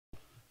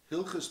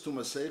Hilchas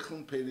Tumas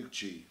Ochlin Perik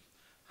Chi.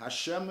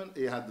 Hashemen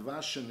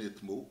hadvash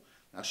shenitmu.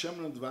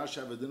 Hashemen and dvash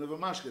have a din of a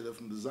mashke. They're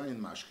from the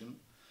Zion mashkin.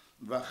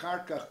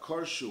 V'achar kach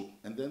korshu,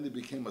 and then they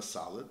became a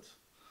solid.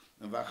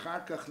 And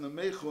v'achar kach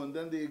nemechu, and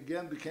then they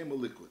again became a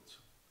liquid.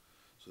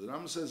 So the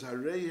Rambam says,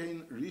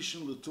 Hareihen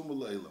rishon l'tumah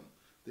le'elam.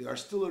 They are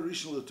still a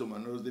rishon l'tumah.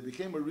 In other words, they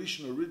became a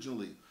rishon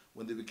originally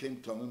when they became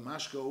tumah.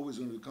 Mashka always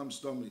when it becomes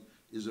tumah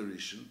is a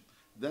rishon.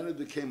 Then it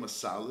became a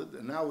solid,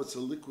 and now it's a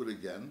liquid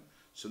again.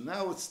 So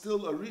now it's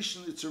still a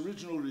rishon, it's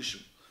original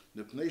rishon.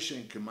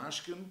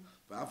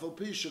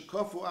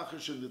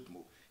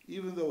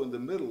 Even though in the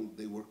middle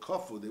they were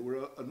kafu, they were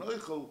a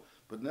noichel,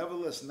 but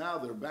nevertheless now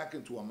they're back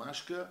into a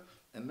mashka,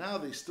 and now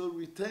they still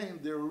retain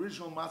their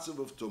original matzav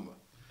of tumah.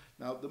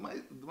 Now the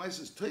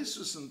Maises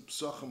Teisus and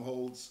Psachim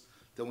holds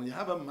that when you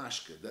have a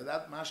mashka,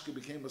 that mashka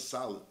became a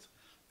solid,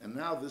 and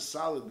now this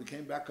solid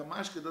became back a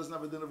mashka, it doesn't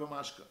have a din of a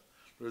mashka.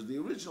 Whereas the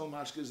original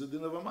mashka is a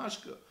din of a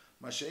mashka.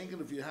 Mashenkin,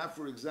 if you have,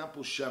 for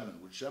example,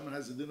 shemen, which shemen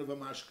has a din of a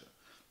mashka,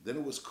 then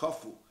it was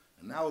kafu,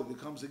 and now it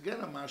becomes again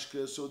a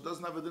mashka, so it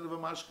doesn't have a din of a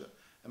mashka.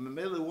 And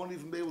Memele won't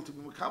even be able to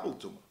be makabel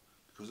tumah,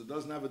 because it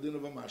doesn't have a din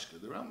of a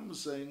mashka. The Rambam is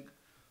saying,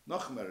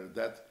 Nochmer,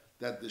 that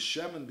the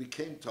shemen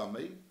became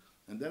tamei,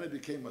 and then it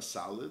became a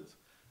solid,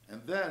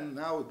 and then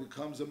now it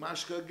becomes a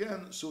mashka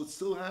again, so it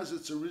still has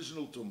its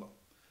original tumah.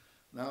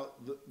 Now,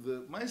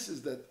 the mice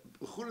is that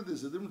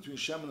there's a difference between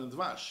shemen and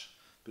dvash.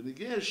 But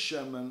Negeh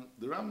shemen,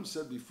 the Rambam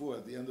said before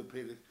at the end of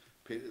the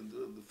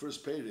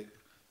first Perek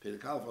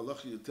Aleph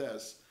Halacha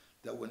Yutes,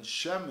 that when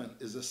shemen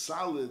is a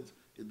solid,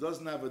 it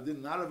doesn't have a din,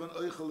 not of an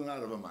oichel and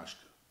not of a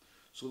mashka.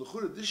 So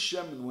this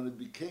shemen, when it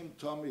became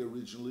tummy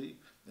originally,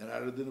 it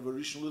had a din of a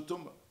rishon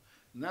l'tumah.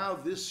 Now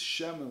this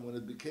shemen, when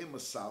it became a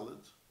solid,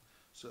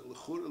 so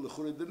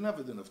l'chura didn't have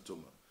a din of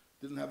tumah,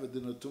 didn't have a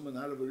din of tumah,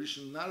 not of a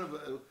rishon, not of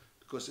a,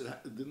 because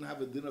it didn't have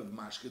a din of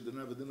mashka, didn't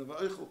have a din of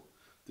oichel,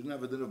 didn't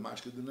have a din of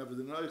mashka, didn't have a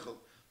din of oichel.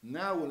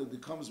 Now when it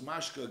becomes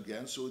mashka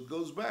again, so it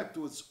goes back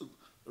to its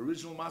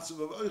original matzav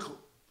of oichel.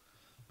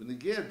 But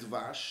negeh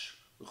dvash,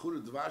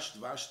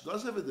 dvash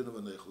does have a din of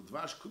an oichel.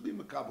 Dvash could be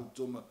makabel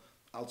tumah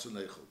als an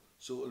oichel.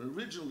 So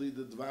originally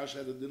the dvash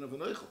had a din of an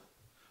oichel,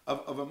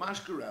 of a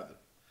mashka rather,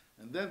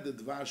 and then the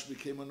dvash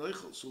became an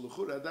oichel. So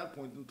l'chur at that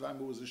point in time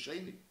it was a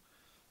sheni.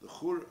 The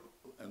chur,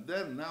 and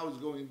then now it's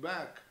going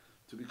back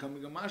to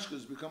becoming a mashka,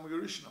 it's becoming a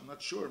rishon. I'm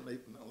not sure, maybe,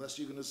 unless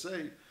you're going to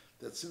say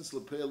that since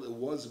lepel it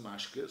was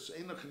mashka, so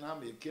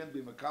einachinami it can't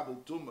be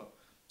makabel tumah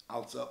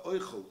als a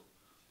oichel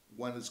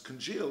when it's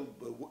congealed.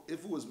 But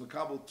if it was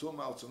makabel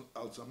tumah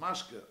als a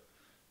mashka,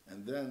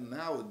 and then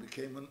now it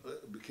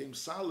became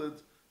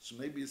solid, so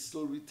maybe it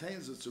still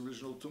retains its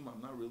original tumah.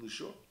 I'm not really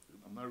sure.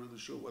 I'm not really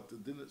sure what the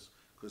din is,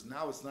 because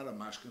now it's not a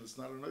mashka and it's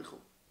not an oichel.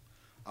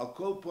 I'll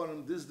call upon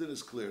him. This din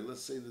is clear.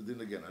 Let's say the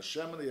din again.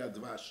 Hashem and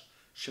Yadvash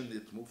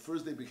shenitmu.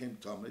 First they became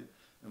tummy,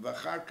 and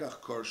v'achar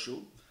kach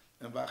korshu,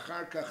 and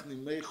v'achar kach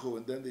nimechu,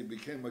 and then they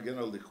became again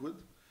a liquid.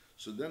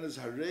 So then is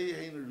harei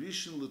hein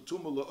rishon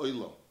l'tumah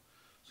la'olam.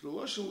 So the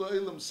lashon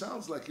la'olam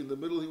sounds like in the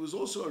middle he was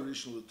also a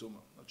rishon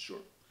l'tumah. Not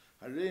sure.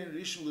 Harei hein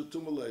rishon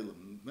l'tumah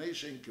la'olam.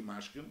 Meishen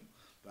kemashkin.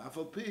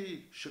 V'afal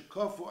pi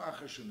shekafu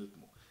achar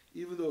shenitmu.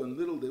 Even though in the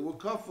middle they were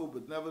kafu,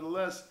 but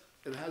nevertheless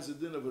it has a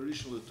din of a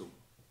rishon l'tumah.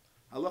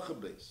 Halacha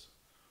beis.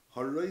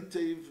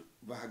 Haroitev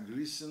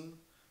v'hagrisen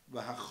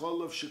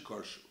v'hacholov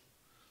shekarshu.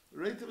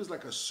 Haroitev is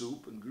like a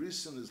soup, and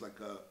grisen is like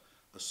a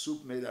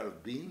soup made out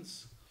of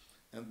beans,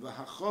 and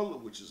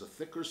v'hacholov, which is a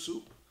thicker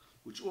soup,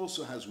 which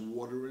also has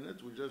water in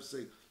it. We just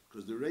say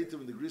because the haroitev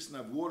and the grisen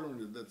have water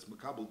in it. That's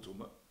makabel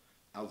tumah,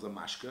 al the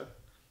mashka,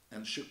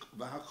 and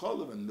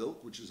v'hacholov and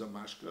milk, which is a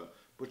mashka.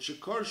 But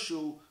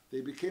shekarshu,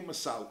 they became a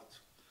salad.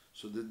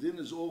 So the din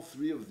is all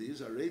three of these: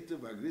 haroitev,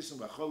 hagrisen,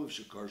 v'hacholov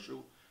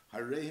shekarshu.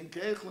 Harehin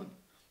keichlin,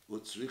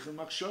 utzrichen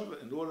machshava.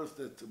 In order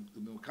that to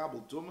be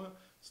makabel tumah,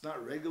 it's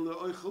not regular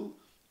oichel.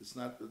 It's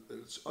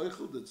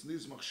oichel that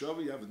needs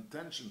machshava. You have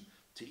intention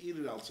to eat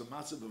it al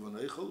matzav of an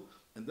oichel,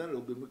 and then it'll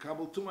be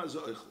makabel tumah as a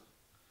oichel.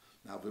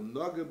 Now,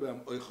 v'mnoga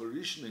b'am oichel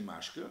rishni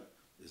mashka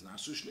is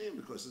not so shneim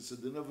because it's a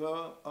din of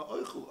a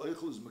oichel.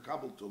 Oichel is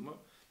makabel tumah.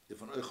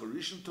 If an oichel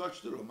rishon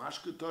touched it or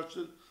mashka touched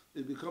it,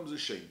 it becomes a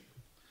shame.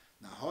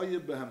 Now, hoye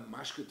b'am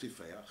mashka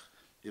tifeach.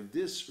 If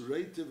this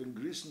reitiv and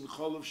grisen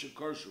cholov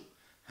shekarshu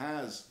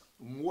has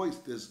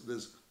moist,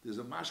 there's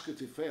a mashka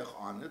tifeach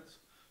on it,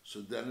 so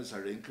then it's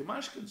harein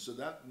kemashkin. So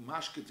that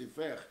mashka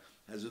tifeach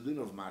has a din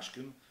of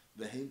mashkin,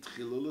 v'hein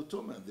tchila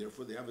l'tumah, and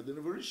therefore they have a din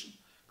of a rishon,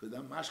 because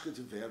that mashka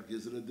tifeach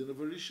gives it a din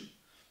of a rishon.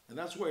 And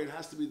that's why it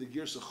has to be the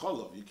girsa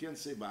cholov. You can't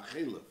say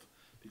ba'chelev,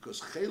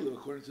 because chelev,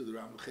 according to the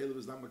Rambam, chelev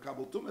is not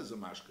makabel tumah as a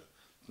mashka.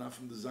 It's not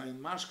from the Zion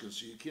mashkin,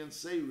 so you can't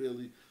say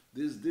really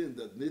this din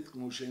that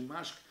nitknu shein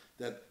mashk,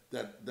 that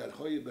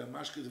hoye be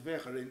mashke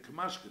tevech are in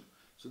kamashkin.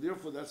 So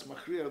therefore, that's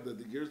machriya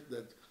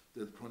that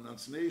the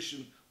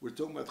pronunciation we're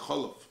talking about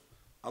cholov.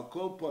 I'll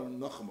call upon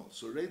nochmal.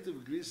 So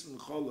reitiv gris and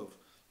cholov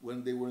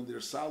when they were in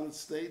their solid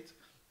state,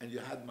 and you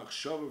had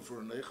machshava for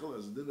an eichel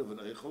as a din of an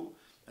eichel,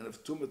 and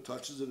if tumah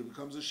touches it, it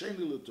becomes a sheni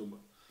l'tumah.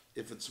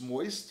 If it's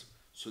moist,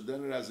 so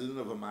then it has a din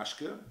of a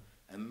mashke,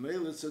 and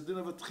mele it's a din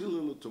of a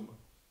tchila l'tumah.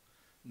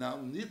 Now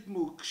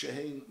nitmu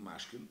kshehein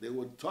mashkin, they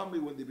were tummy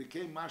when they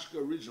became mashka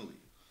originally,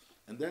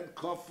 and then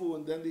kofu,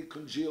 and then they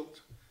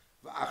congealed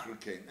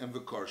v'achrekein and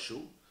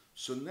v'karshu.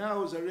 So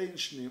now is a rein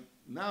shnim.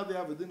 Now they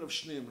have a din of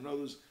shnim. In other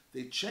words,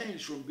 they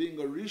changed from being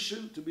a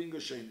rishon to being a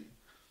sheni.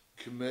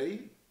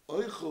 K'mei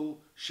oichel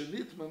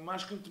shenitma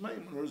mashkin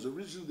tmeim. In other words,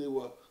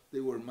 originally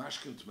they were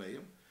mashkin tmeim,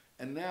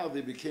 and now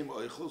they became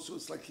oichel. So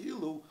it's like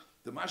hilu.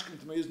 The mashkin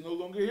tmeim is no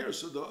longer here.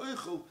 So the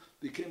oichel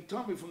became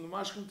tummy from the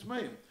mashkin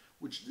tmeim.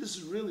 Which this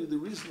is really the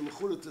reason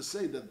l'chura to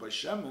say that by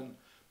shemen,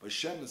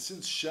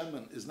 since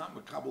shemen is not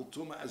makabel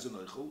tuma as an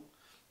oichel,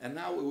 and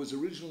now it was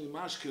originally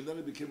mashke and then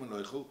it became an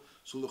oichel,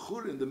 so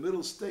l'chura in the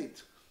middle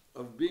state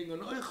of being an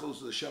oichel,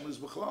 so the shemen is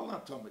b'chalal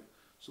not tummy.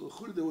 So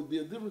l'chura there would be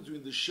a difference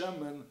between the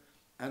shemen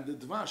and the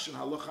dvash and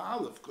halacha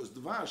aleph, because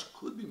dvash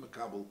could be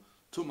makabel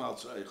tuma al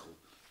oichel,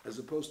 as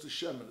opposed to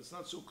shemen. It's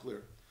not so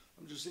clear.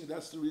 I'm just saying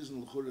that's the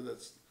reason l'chura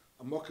that's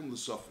a mokim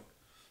l'sofik.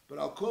 But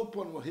I'll call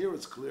upon well, here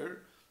it's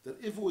clear that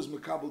if it was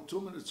Makabel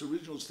Tum in its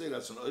original state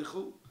as an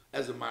Oichel,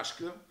 as a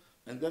Mashka,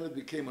 and then it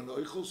became an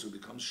Oichel, so it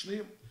becomes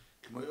Shneim.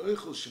 K'may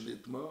Oichel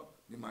Shenitma,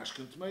 Mi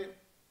Mashka Tmeim.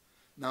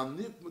 Now,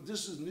 nitma,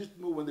 this is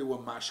Nitmu when they were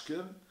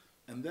Mashka,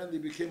 and then they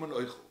became an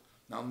Oichel.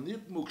 Now,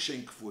 Nitmu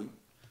Kshen Kfuim,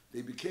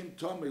 they became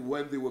Tomei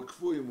when they were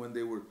Kfuim, when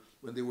they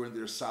were in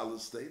their solid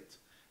state.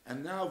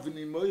 And now,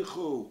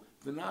 V'nimoichu,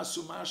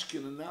 V'nasu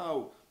Mashkin, and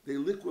now they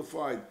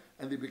liquefied,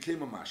 and they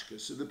became a Mashka,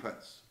 so it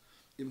depends.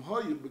 Im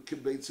Hoyu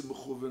B'kebeitzim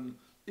Mechuven,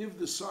 if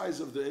the size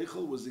of the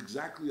eichel was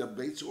exactly a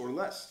beitz or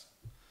less,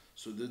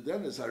 so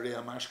then it's harei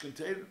mashkin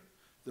teir.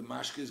 The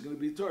mashka is going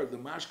to be tor. The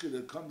mashka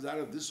that comes out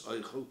of this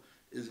eichel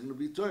is going to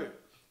be tor.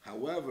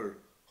 However,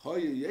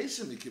 hoye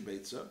yesem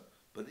ikibetza,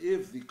 but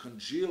if the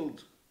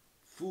congealed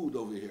food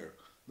over here,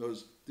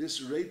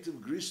 this rate of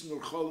grisen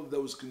or cholov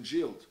that was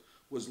congealed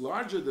was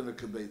larger than a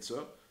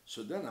kibetza,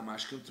 so then a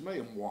mashkin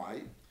tmeim.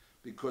 Why?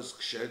 Because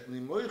kshet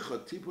nimoicha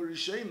tipur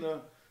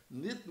rishena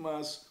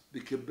nitmas. Now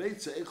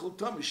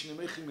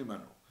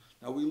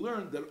we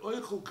learned that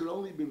oichel could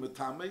only be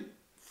metame,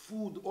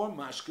 food or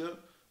mashka,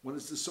 when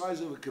it's the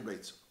size of a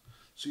kibetza.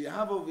 So you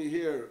have over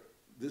here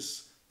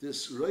this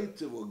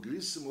reitiv or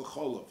grisim or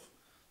cholov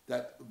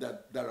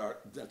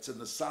that's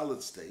in a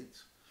solid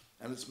state,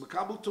 and it's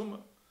makabel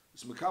tuma.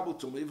 It's makabel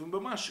tuma even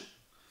b'mashu.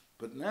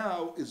 But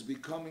now it's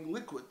becoming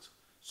liquid.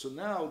 So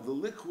now the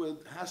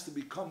liquid has to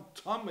become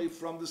tame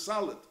from the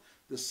solid.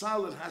 The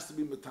solid has to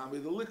be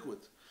metame the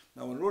liquid.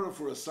 Now, in order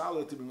for a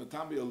solid to be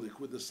matami or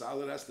liquid, the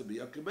solid has to be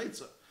a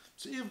kibetza.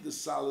 So if the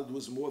solid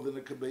was more than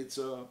a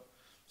kibetza,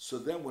 so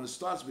then when it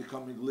starts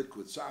becoming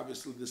liquid, so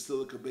obviously there's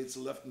still a kibetza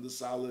left in the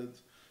solid,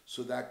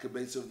 so that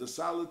kibetza of the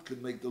solid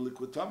could make the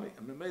liquid tummy.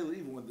 And mainly,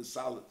 even when the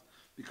solid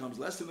becomes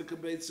less than a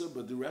kibetza,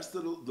 but the rest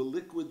of the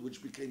liquid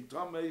which became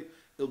tummy,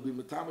 it'll be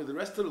matami the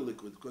rest of the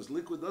liquid, because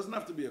liquid doesn't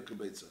have to be a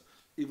kibetza.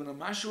 Even a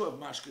mashu of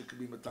mashka could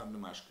be matami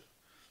mashka.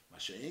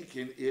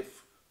 Masha'inkin,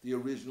 if the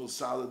original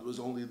solid was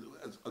only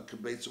a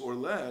kibetza or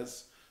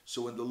less,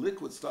 so when the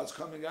liquid starts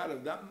coming out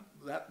of that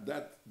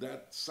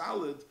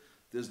solid,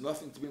 there's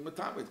nothing to be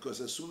matamed,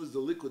 because as soon as the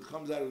liquid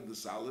comes out of the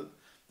solid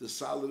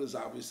is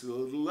obviously a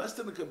little less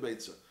than a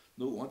kibetza.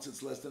 No, once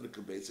it's less than a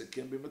kibetza, it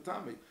can't be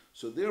matame.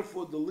 So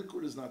therefore, the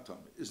liquid is not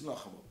tame, is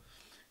nachamo.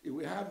 If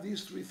we have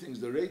these three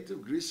things, the rate of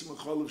grisim and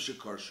cholav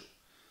shekarshu.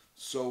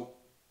 So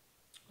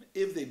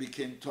if they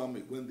became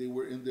tame when they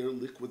were in their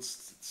liquid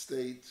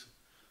state,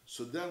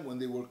 so then when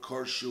they were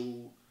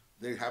karshu,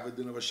 they have a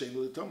din of a shein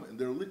l'tama. In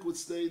their liquid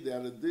state, they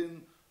had a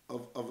din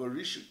of a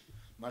rishon.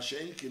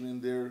 Masha'inkin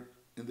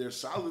in their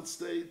solid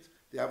state,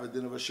 they have a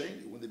din of a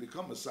sheni. When they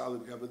become a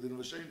solid, they have a din of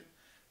a sheni.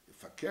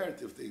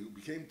 If they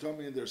became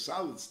tummy in their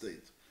solid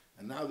state,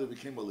 and now they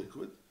became a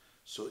liquid,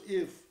 so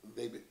if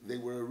they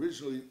were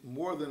originally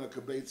more than a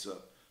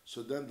kibetza,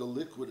 so then the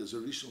liquid is a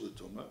rishon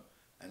l'tuma,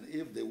 and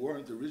if they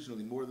weren't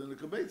originally more than a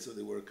kibetza,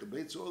 they were a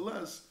kibetza or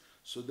less,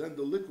 so then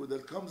the liquid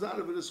that comes out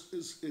of it is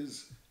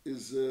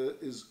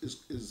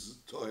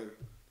toir.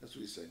 That's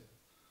what he's saying.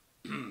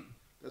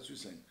 That's what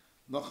he's saying.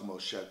 Nachmo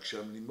shek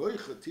shem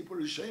nimoicha tipa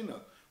rishena.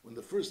 When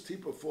the first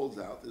tipa falls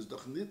out, is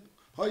dochnit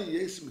hoy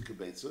yesim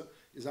kibetza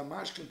is a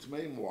mashkin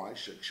tmeim. Why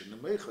shek shem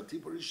nimoicha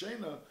tipa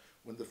rishena?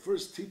 When the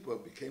first tipa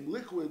became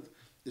liquid,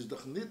 is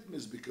dochnit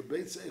mis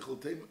bikibetza echol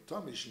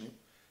tamishnim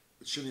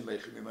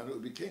shenimeicha mimanu.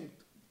 It became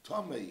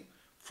tamei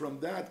from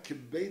that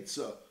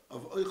kibetza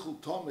of oichel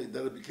tamei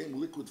that it became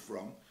liquid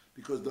from,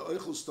 because the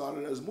oichel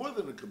started as more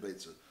than a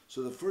kibetza.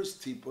 So the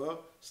first tipa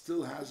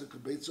still has a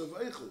kibetza of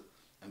oichel,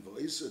 and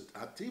v'oiset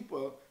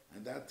atipa,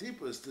 and that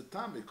tipa is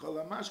tetami kol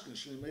hamashkin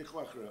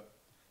shenimeicha achra.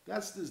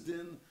 That's this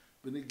din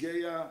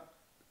b'nigeya.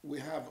 We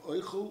have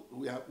oichel.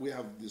 We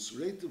have this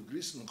rate of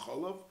grisen and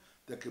cholav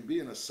that could be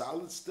in a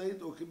solid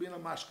state or could be in a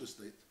mashka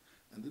state,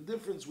 and the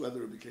difference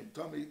whether it became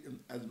tummy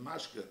as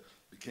mashka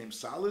became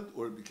solid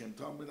or it became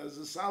tummy as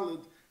a solid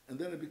and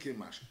then it became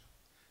mashka.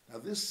 Now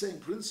this same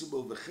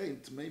principle, v'chein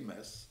tmei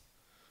mes,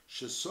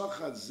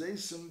 shesochat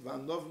zeisim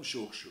v'anovim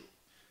shukshu.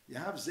 You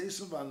have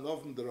zeisim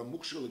v'anovim that are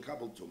mukshu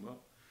l'kabel tuma,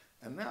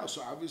 And now,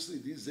 so obviously,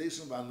 these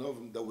Zeisim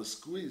Vanovim that was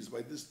squeezed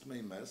by this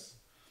Tmei mess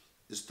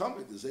is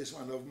Tomei. The Zeisim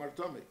Vanovim are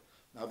Tomei.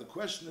 Now the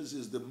question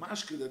is the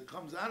mashke that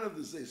comes out of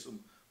the Zeisim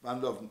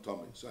Vanovim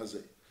Tomei? So I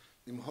say,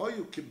 Im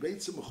hoyu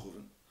kibeitza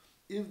mechuven,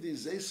 if the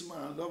Zeisim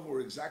Vanovim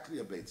were exactly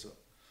a beitza,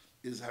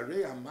 is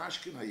Harei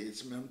HaMashkin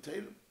HaYetzim Mem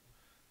Teirim.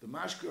 The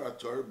mashke are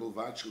Torah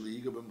Bilvat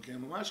Shaliga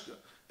B'Mkeim HaMashke,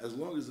 as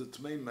long as the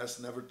Tmei mess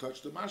never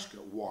touched the mashke.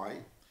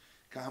 Why?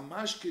 Ka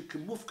HaMashke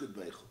Kemufked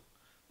Beichel.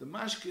 The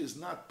mashke is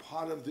not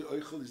part of the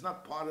oichel. He's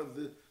not part of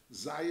the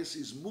zayis.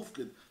 He's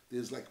mufked.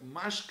 There's like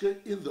mashke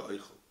in the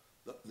oichel.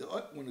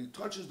 When he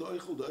touches the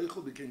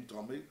oichel became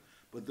tummy,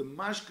 but the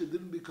mashke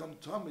didn't become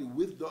tummy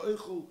with the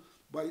oichel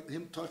by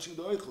him touching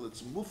the oichel.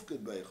 It's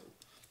mufked beichel.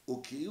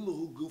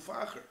 Ukiiluhu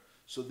gufacher.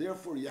 So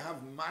therefore, you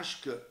have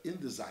mashke in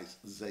the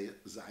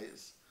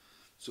zayis.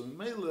 So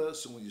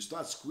when you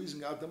start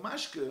squeezing out the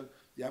mashke,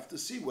 you have to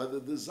see whether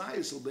the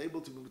zayis will be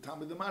able to be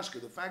tummy the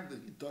mashke. The fact that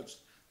he touched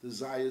the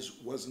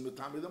zayis wasn't the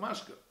tummy the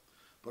mashke.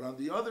 But on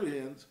the other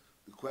hand,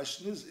 the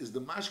question is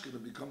the mashke going to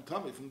become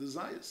tummy from the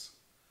zayis?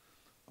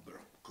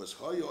 Because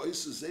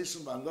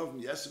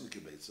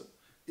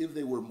if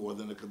they were more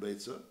than a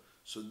kibetza,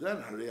 so then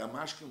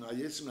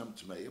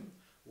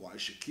why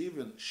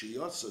shekivin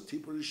sheyotza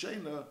tipur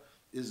rishena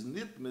is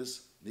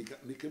nitmis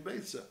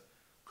mikibetza,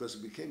 because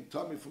it became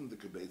tummy from the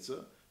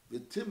kibetza.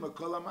 V'tima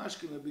kol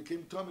hamashkin,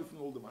 became tummy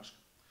from all the mashkin.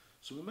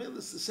 So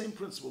it's the same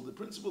principle. The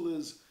principle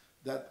is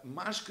that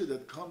mashke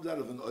that comes out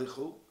of an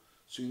oichel,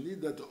 so you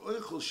need that the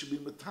oichel should be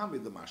matami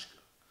the mashke.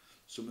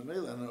 So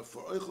and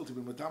for oichel to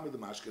be matami the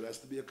mashke, it has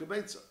to be a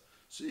kibetza.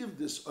 So if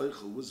this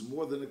oichel was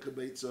more than a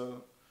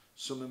kibetza,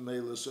 so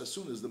as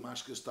soon as the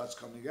mashke starts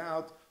coming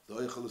out, the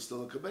oichel is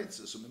still a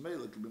kibetza. So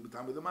it can be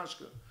matami the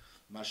mashke.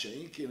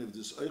 Masha'inkin, if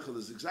this oichel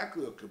is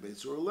exactly a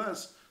kibetza or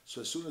less,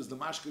 so as soon as the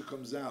mashke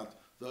comes out,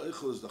 the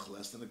oichel is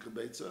less than a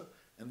kibetza,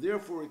 and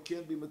therefore it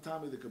can't be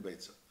matami the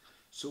kibetza.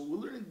 So we're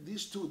learning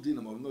these two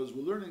dinim.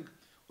 We're learning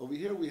over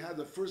here. We had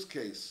the first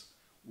case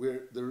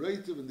where the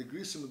reitiv and the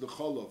grisim of the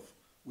cholov,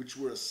 which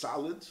were a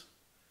solid,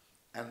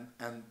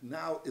 and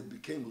now it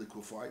became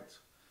liquefied.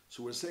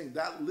 So we're saying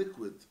that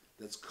liquid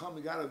that's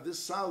coming out of this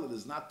solid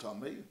is not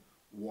tummy.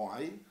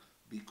 Why?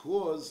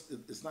 Because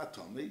it's not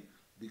tummy.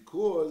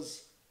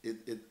 Because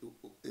the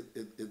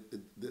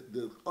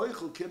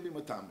oichel can be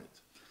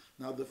matamit.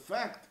 Now the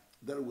fact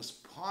that it was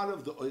part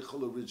of the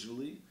oichel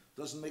originally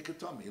doesn't make it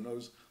tummy. In other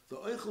words, the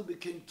oichel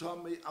became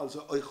tummy as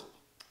an oichel.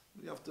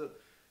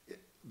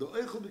 The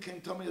oichel became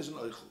tummy as an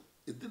oichel.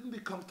 It didn't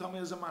become tummy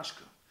as a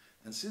mashka.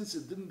 And since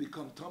it didn't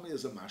become tummy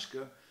as a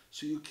mashka,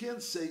 so you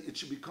can't say it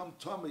should become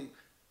tummy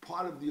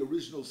part of the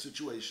original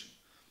situation.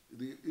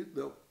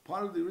 The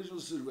part of the original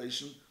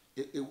situation,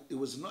 it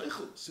was an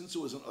oichel. Since it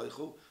was an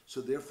oichel,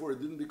 so therefore it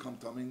didn't become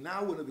tummy.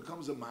 Now when it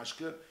becomes a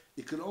mashka,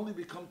 it can only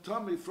become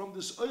tummy from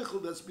this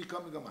oichel that's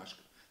becoming a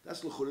mashka.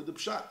 That's l'chura the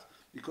pshat.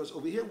 Because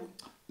over here,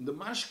 in the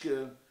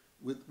mashke,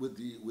 with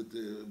the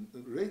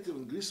reitiv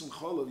and grisim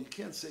cholov, you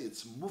can't say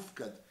it's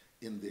mufkad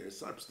in there.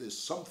 There's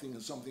something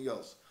and something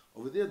else.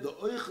 Over there, the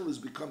oichel is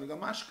becoming a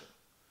mashke.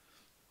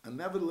 And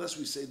nevertheless,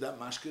 we say that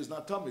mashke is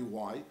not tummy.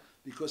 Why?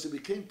 Because it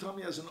became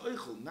tummy as an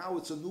oichel. Now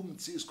it's a new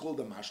mitzvah, it's called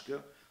a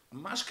mashke. A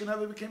mashke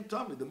never became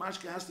tummy. The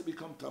mashke has to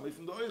become tummy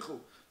from the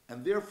oichel.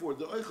 And therefore,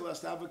 the oichel has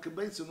to have a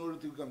kibetz in order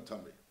to become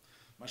tummy.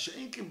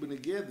 Masha'inkim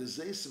b'negeh, the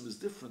zeisim is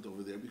different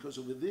over there, because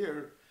over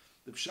there,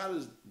 the pshat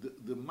is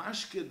the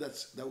mashke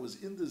that was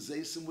in the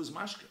zeisim was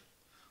mashke.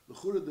 The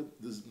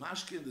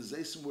mashke and the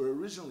zeisim were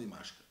originally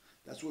mashke.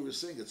 That's what we're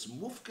saying. It's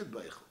mufked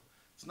beichel.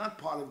 It's not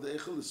part of the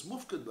eichel. It's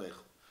mufked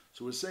beichel.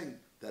 So we're saying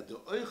that the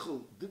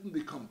eichel didn't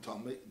become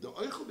tummy. The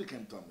eichel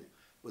became tummy,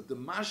 but the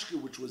mashke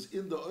which was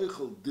in the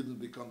eichel didn't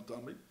become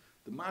tummy.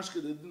 The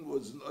mashke that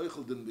was in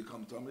eichel didn't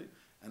become tummy.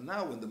 And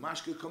now when the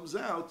mashke comes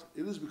out,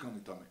 it is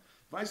becoming tummy.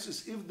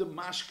 Vice if the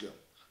mashke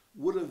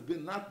would have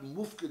been not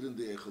mufked in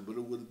the eichel, but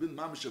it would have been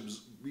mamish,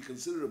 be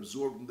considered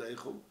absorbed in the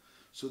eichel,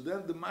 so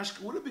then the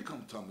mashke would have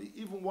become tummy,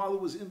 even while it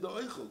was in the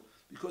eichel,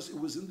 because it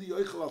was in the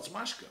eichel als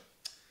mashke.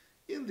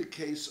 In the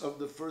case of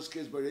the first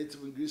case by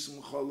reitiv and grisim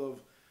cholov,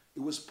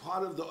 it was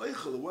part of the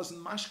eichel, it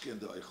wasn't mashke in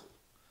the eichel.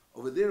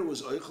 Over there it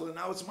was eichel, and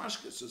now it's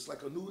mashke, so it's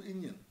like a new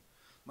inyan.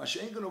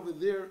 Mashengan over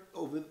there,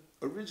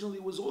 originally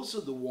was also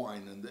the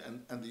wine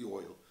and the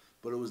oil,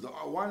 but it was the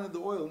wine and the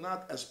oil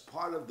not as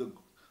part of the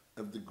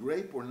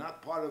grape or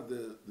not part of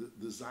the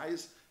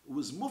zayis. It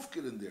was mufked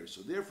in there,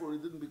 so therefore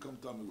it didn't become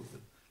tummy with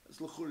it. That's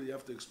l'chura, you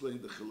have to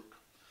explain the chiluk.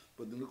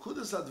 But the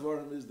nekudas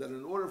advarim is that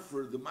in order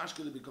for the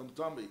mashke to become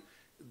tummy,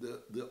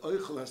 the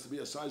oichel has to be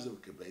a size of a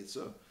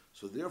kibetza,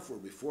 so therefore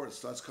before it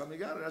starts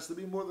coming out, it has to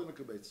be more than a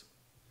kibetza.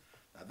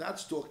 Now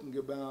that's talking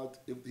about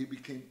if he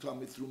became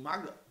tummy through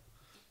maga.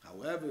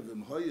 However, if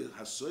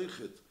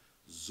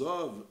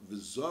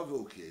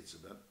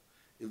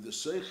the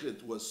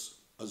seichet was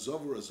a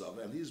zov or a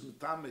zov, and he's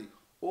mitame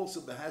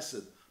also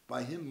behesed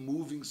by him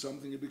moving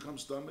something, it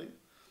becomes tummy.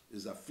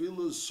 Is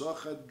afilu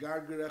sochat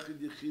garger echid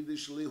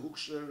yechidish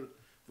lehuksher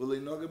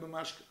v'leinoge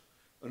b'mashka.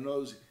 In other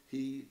words,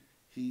 he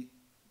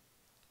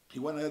He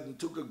went ahead and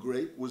took a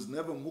grape, was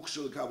never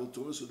mukshal kabel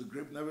tumah, so the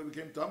grape never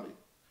became tummy,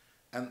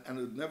 and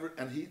it never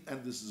and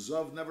this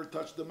zav never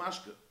touched the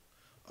mashka.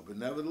 But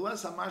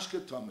nevertheless, a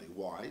mashka tummy.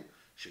 Why?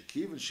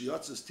 Shekiv and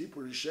shiyatzas tipa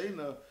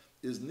rishena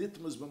is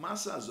nitmas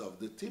b'masa zav.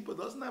 The tipa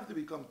doesn't have to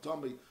become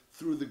tummy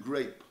through the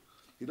grape.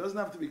 He doesn't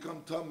have to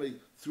become tummy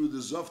through the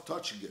zav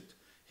touching it.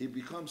 He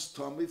becomes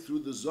tummy through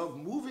the zav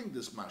moving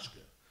this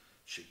mashka.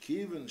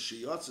 Shekiv and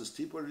shiyatzas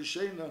tipa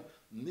rishena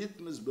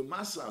nitmas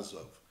b'masa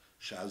zav.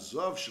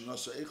 Shazov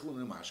shenasa echlon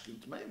nemashkin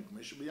tmeim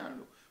k'mesha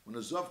b'yarnu. When a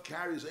zov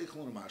carries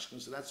echlon nemashkin,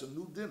 so that's a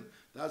new din.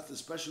 That's the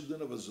special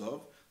din of a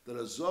zov. That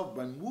a zov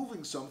by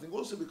moving something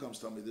also becomes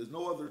tummy. There's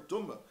no other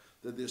tumah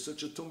that there's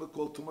such a tumah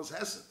called tumas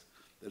hesed.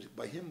 That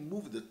by him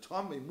moving the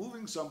tummy,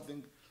 moving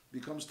something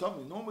becomes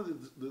tummy. Normally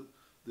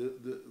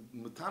the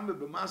matame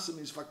b'masa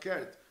means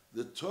fakert.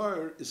 The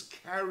Torah is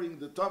carrying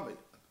the tummy.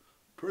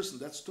 Person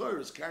that's Torah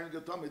is carrying a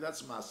tummy.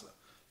 That's masa.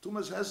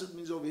 Tumas hesed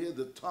means over here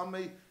the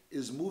tummy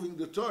is moving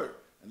the Torah.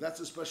 And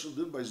that's a special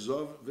din by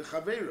Zov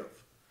v'chaveirav.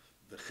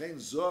 V'chein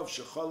Zov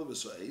shechol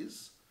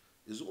v'so'ez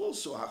is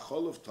also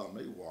hachol of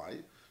Tamei. Why?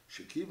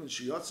 Shekiv and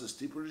shiyatzes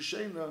tipa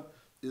rishena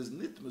is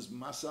nitmas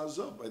masa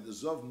Zov. By the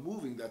Zov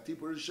moving that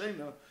tipa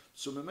rishena,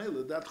 so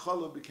memela, that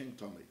chol became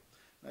Tamei.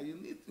 Now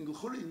in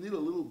L'chura you need a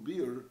little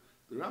beer.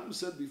 The Rambam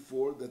said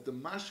before that the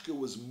mashke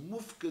was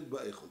mufked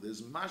ba'echel.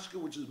 There's mashke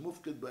which is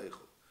mufked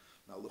ba'echel.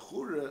 Now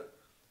L'chura,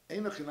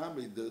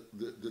 einachinami,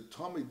 the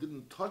Tamei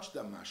didn't touch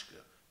that mashke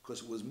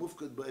because it was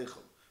mufked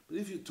ba'echel. But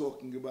if you're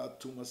talking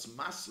about tumas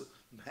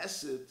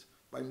hesed,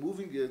 by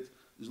moving it,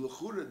 is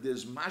l'chura,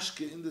 there's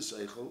mashke in this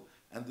eichel,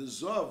 and the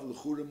zav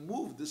l'chura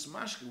moved this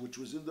mashke which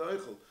was in the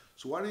eichel.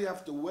 So why do you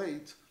have to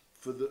wait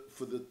for the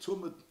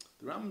tumah?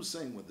 The Rambam is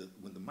saying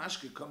when the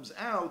mashke comes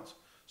out,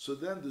 so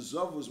then the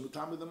zav was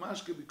matame the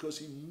mashke because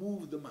he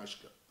moved the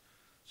mashke.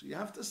 So you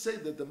have to say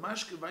that the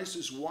mashke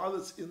vaisus while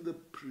it's in the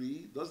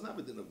pre doesn't have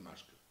a din of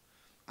mashke.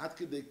 Ad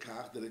kedei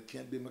kach that it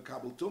can't be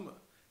makabel tumah.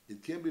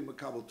 It can't be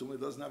makabel tumah.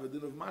 It doesn't have a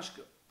din of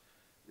mashke.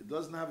 It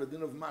doesn't have a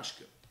din of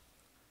mashke,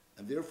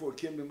 and therefore it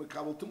can't be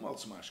makabel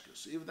tumal's mashke.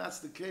 So if that's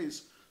the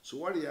case, so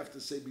why do you have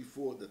to say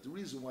before that the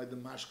reason why the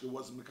mashke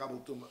wasn't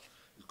makabel tumah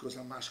is because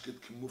a mashke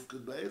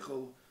mufked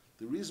ba'echel?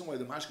 The reason why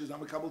the mashke is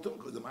not makabel tumah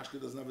because the mashke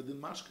doesn't have a din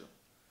mashke. So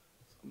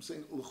I'm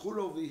saying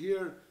l'chura over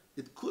here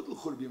it could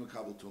l'chura be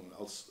makabel tumah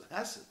al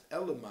hesed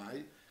elamai.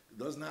 It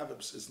doesn't have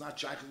it's not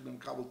shaykhid be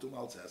makabel tumah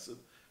al hesed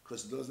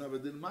because it doesn't have a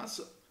din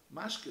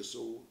mashke.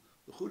 So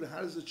l'chura,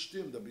 how does it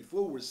stem that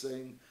before we're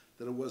saying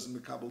that it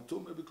wasn't Mekabel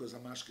Tumah because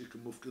Hamashke can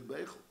mufked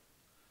beichel?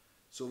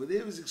 So over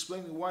there is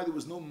explaining why there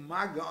was no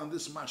maga on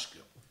this mashke.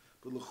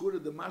 But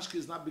l'chura the mashke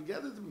is not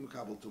begetted to be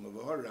Mekabel Tumah.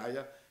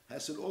 V'haraya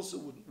hesed also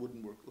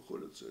wouldn't work.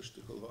 L'chura it's a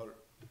shtickle har.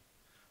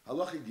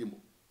 Halacha gimel.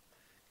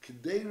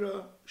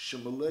 Kedera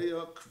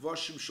shemaleya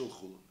kvashim shel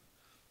chulin.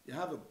 You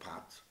have a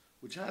pot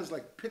which has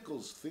like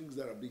pickles, things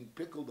that are being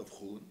pickled of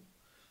chulin.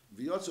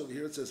 V'yotza over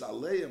here it says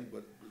aleim,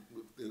 but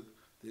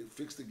they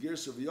fixed the gear.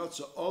 So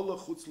v'yotza ola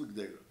chutz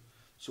l'gdera.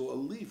 So a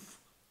leaf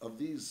of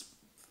these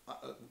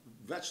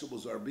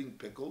vegetables are being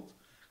pickled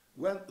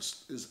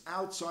is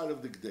outside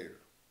of the gdeira.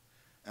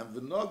 And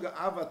v'noga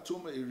ava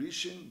tuma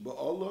irishin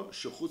ba'ola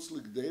shechutz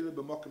l'gdeira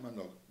b'mokem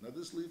hanoga. Now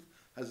this leaf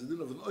has a din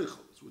of an oichel.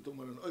 So we're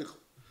talking about an oichel.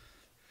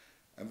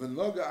 And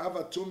v'noga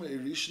ava tuma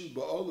irishin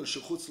ba'ola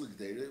shechutz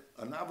l'gdeira.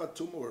 An ava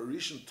tuma or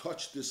irishin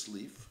touched this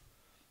leaf,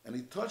 and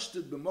he touched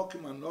it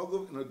b'mokem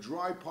hanoga in a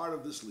dry part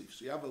of this leaf.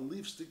 So you have a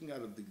leaf sticking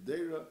out of the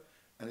gdeira,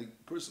 and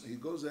he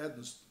goes ahead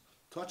and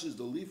touches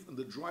the leaf and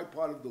the dry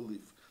part of the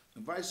leaf.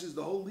 And vice is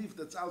the whole leaf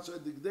that's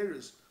outside the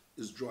gderis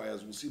is dry,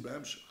 as we'll see by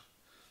Hemshech.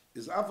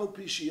 Is afal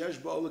pi sheyesh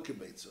ba'ola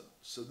kebeitza.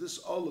 So this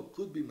ola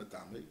could be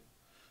matame.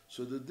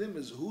 So the dim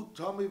is hu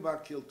tami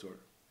v'akiltor.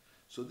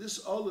 So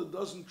this ola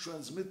doesn't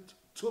transmit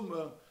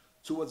tumah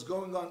to what's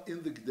going on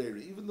in the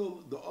gdera, even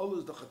though the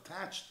ola is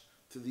attached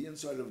to the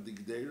inside of the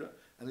gdera,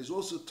 and he's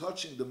also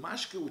touching the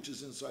mashke which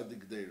is inside the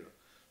gdera.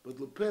 But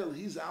lepel,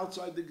 he's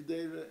outside the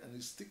gdera and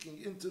he's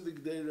sticking into the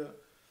gdera.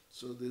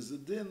 So there's a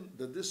din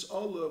that this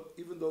ola,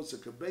 even though it's a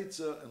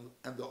kibetza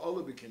and the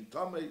ola became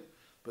tamei,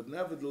 but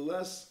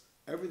nevertheless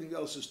everything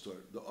else is torah.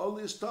 The ola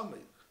is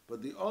tamei,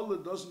 but the ola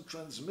doesn't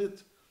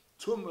transmit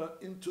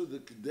tumah into the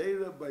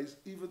gdeira by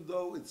even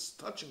though it's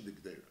touching the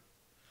gdeira.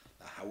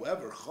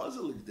 However,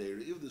 chazal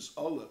gdeira, if this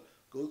ola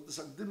goes, it's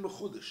like din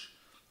mechudish.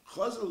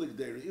 Chazal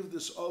gdeira, if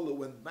this ola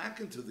went back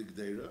into the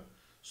gdeira,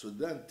 so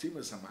then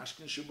timas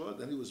hamashkin sheba,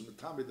 then he was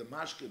metame the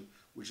mashkin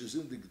which is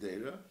in the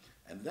gdeira.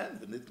 And then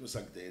v'nitmas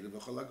ha'gdeira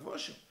v'chol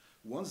ha'gvoshim.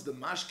 Once the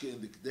mashke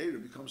in the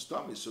gdeira becomes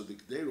tummy, so the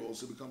gdeira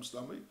also becomes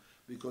tummy,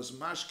 because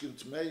mashkin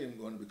tmeim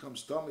when it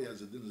becomes tummy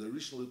as a din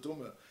rishon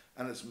l'tumah,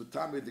 and it's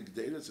metame the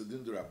gdeira, it's a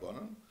din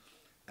d'rabbanan,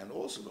 and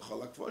also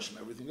v'chol ha'gvoshim,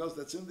 everything else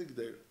that's in the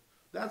gdeira.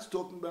 That's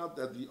talking about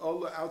that the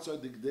ola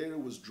outside the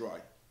gdeira was dry.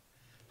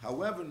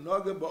 However,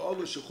 noga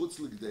ba'ola shechutz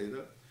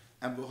l'gdeira,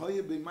 and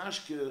v'hoye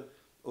b'mashke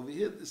over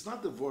here, it's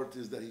not the vort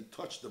is that he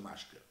touched the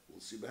mashke. We'll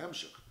see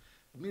b'hemshech.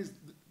 It means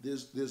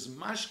there's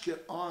mashke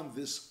on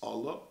this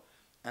ola,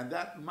 and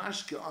that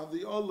mashke on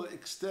the ola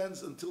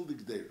extends until the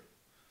gdeira.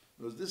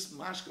 Because this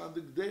mashka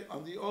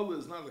on the ola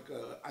is not like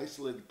an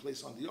isolated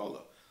place on the ola.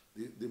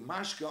 The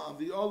mashka on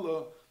the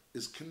ola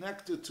is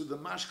connected to the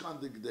mashka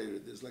on the gdeira.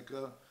 There's like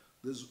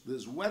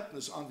there's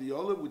wetness on the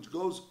ola which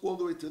goes all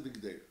the way to the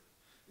gdeira.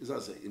 Is I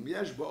say, im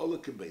yesh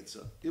ba'ola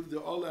kibetza, if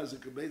the ola has a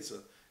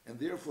kibetza, and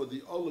therefore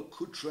the ola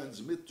could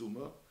transmit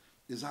tuma,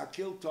 is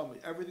hakil tummy.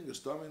 Everything is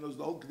tummy, knows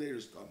the whole gdeira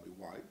is tummy.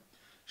 Why?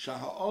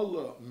 Shaha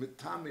ola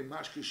mitame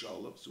mashkish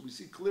ola. So we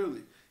see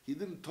clearly he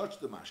didn't touch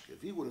the mashka.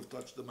 If he would have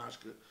touched the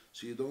mashka,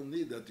 so you don't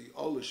need that the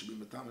ola should be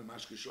mitame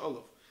mashkish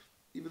ola.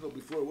 Even though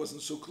before it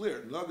wasn't so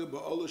clear. Naga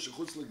ba'ola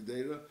shechutz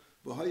l'gdeira,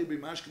 v'hoya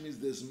b'mashka means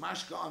there's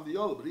mashka on the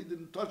ola, but he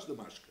didn't touch the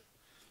mashka.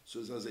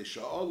 So as I say,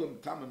 sha'ola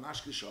mitame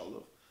mashkish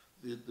ola.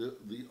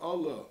 The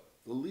ola,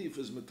 the leaf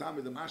is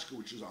mitame the mashka,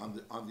 which is on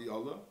the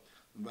ola.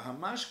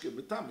 V'hamashka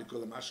mitame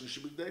kol hamashka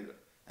shebigdeira,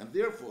 and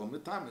therefore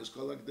mitame is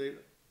kol hagdeira.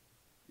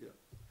 Yeah,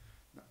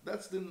 now,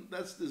 that's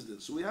this din.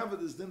 So we have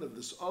this din of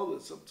this ola.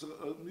 It's a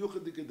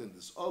miyuchadik din.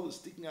 This ola is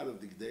sticking out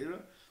of the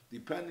gdeira,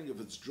 depending if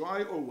it's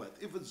dry or wet.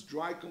 If it's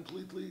dry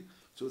completely,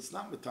 so it's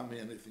not mitame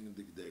anything in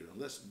the gdeira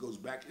unless it goes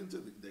back into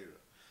the gdeira.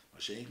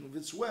 If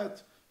it's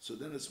wet, so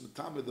then it's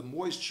mitame the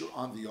moisture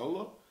on the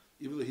ola.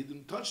 Even though he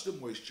didn't touch the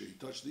moisture, he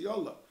touched the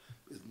ola.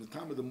 It's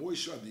mitame the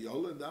moisture on the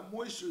ola, and that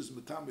moisture is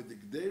mitame the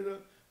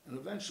gdeira, and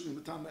eventually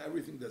mitame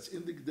everything that's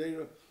in the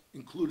gdeira,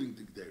 including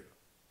the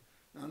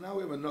gdeira. Now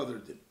we have another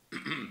din.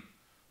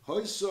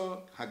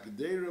 Hoysa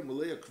hagdeira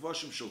malaya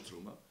kvashim shel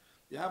truma.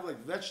 You have like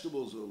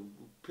vegetables or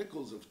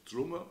pickles of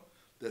truma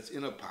that's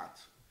in a pot.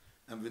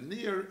 And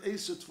veneer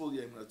esa tful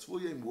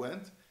yem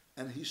went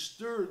and he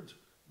stirred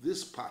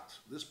this pot.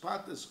 This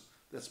pot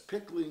that's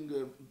pickling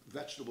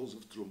vegetables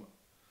of truma.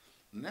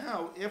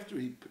 Now, after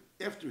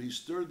he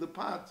stirred the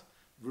pot,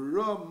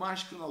 v'ra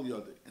mashkin al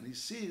yodeh, and he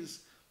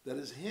sees that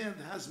his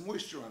hand has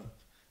moisture on it.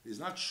 He's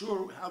not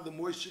sure how the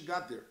moisture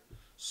got there.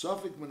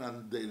 Sofik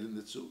minan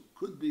nitzu,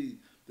 could be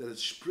that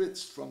it's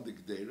spritzed from the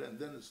gdeira and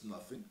then it's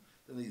nothing.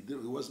 Then he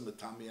wasn't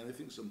matami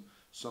anything.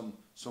 Some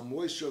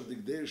moisture of the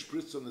gdeira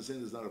spritzed on his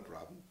hand is not a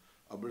problem.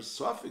 Aber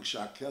sofik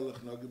shakelach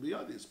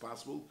nagabiyadi. It's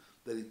possible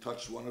that he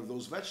touched one of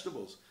those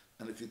vegetables,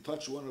 and if he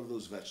touched one of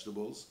those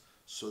vegetables,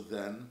 so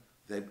then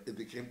it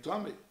became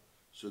tummy.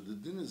 So the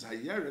din is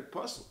hayerek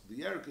puzzle. The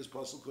yerek is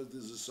puzzle because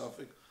there's a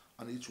suffix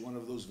on each one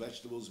of those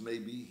vegetables.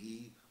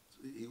 Maybe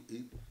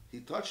he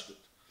touched it.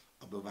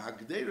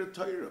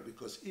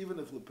 Because even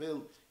if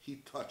lepel he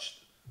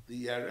touched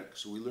the yerek,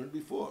 so we learned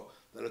before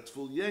that a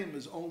tful yem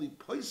is only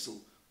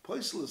poisel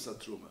is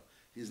satruma.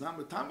 He's not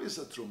matami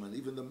satruma, and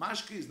even the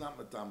mashki is not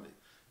matami.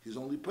 He's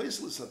only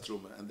poisel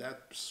satruma, and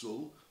that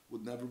psul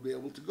would never be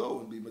able to go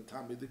and be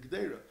matami the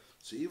gdeira.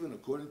 So even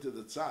according to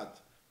the tzad,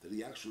 that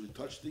he actually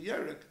touched the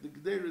yerek, the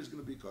gdeira is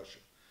going to be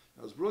kosher.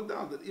 Now it's brought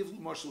down that if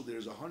marshal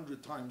there's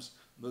 100 times,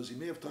 knows he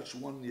may have touched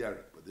one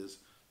yerek, but there's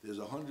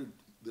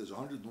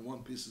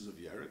 101 pieces of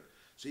yerek.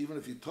 So even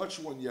if you touch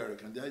one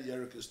yerek and that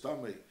yerek is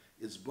tamei,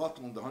 it's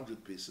bottled on the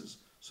 100 pieces.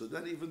 So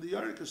then even the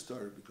yerek is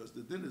tar because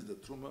the din is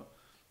that truma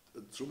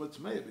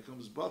tmei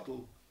becomes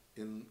bottled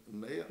in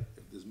meya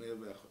if there's meya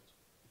vechot.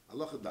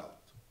 Halacha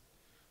dalet.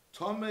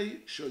 Tamei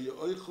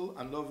shoyeoichel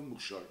anovim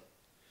mukshar.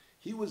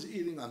 He was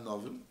eating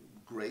anovim,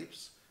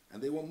 grapes,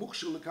 and they were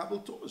mukshal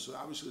lekabel tumah. So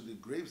obviously the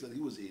grapes that he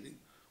was eating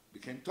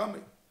became tummy.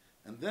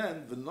 And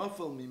then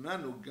v'nofel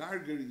mimanu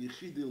garger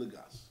yichidi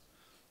legas,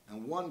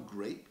 and one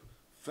grape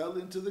fell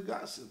into the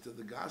gas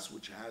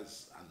which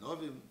has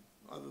anovim,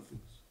 other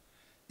things.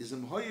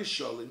 Ism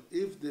hoyesholim,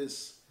 if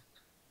this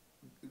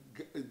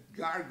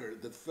garger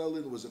that fell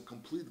in was a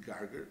complete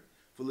garger,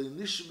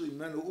 initially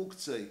menu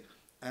uktzei,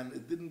 and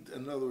it didn't.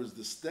 In other words,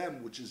 the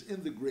stem which is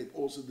in the grape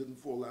also didn't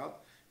fall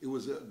out. It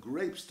was a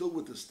grape still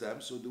with the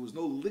stem, so there was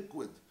no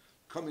liquid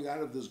coming out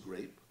of this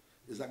grape.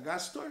 Is that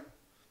gastor?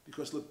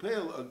 Because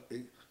lepel,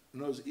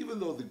 even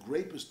though the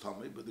grape is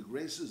tummy, but the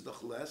grape is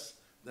less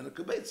than a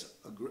kibetza.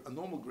 A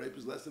normal grape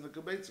is less than a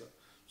kibetza.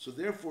 So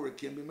therefore it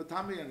can't be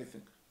matami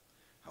anything.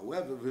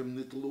 However,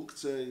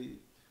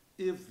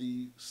 if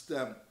the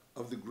stem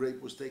of the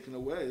grape was taken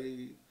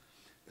away,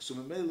 so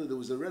memela there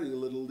was already a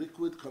little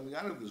liquid coming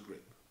out of this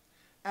grape.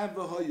 And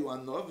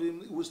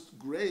it was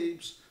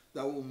grapes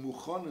that were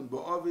muchonim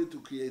ba'avid to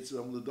create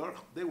l'darch.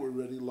 They were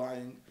already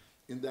lying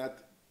in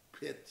that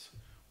pit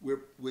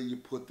where you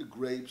put the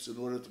grapes in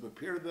order to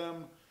prepare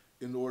them,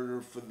 in order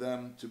for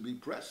them to be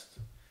pressed.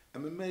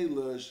 And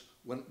memela,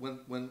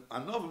 when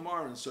anovim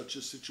are in such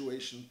a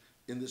situation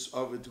in this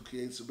oven to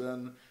create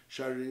ben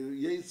shari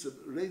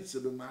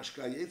reitzeb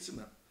mashka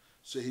yetzimem.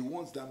 So he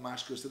wants that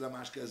mashka, so that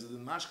mashka as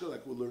in mashka,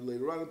 like we'll learn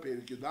later on in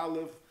Perek Yud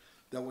Aleph,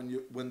 that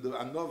when the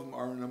anovim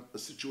are in a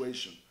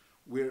situation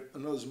where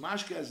those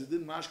mashka as it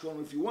in mashka,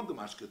 only if you want the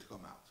mashka to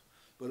come out.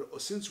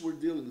 But since we're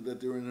dealing that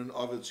they're in an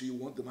oven, so you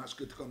want the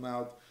mashka to come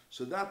out,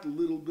 so that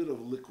little bit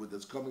of liquid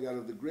that's coming out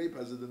of the grape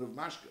has a din of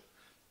mashka,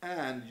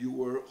 and you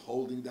were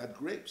holding that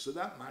grape, so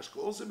that mashka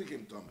also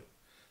became tummy.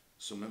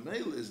 So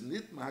memel is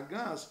nit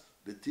mahagas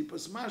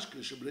betipas mashka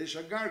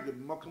shebreish hagarga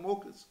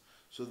b'makam.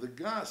 So the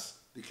gas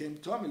became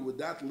tummy with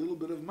that little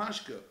bit of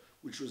mashka,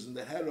 which was in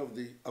the head of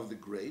the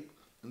grape,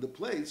 in the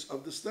place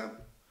of the stem.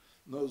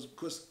 No,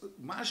 because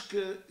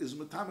mashke is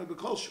matame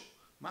bekolshim.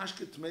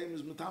 Mashke tmeim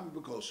is matame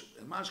bekolshim.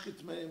 And mashke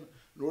tmeim,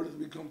 in order to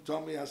become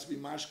tummy, has to be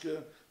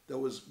mashke that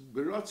was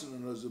beratzen,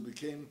 and as it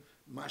became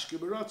mashke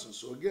beratzen.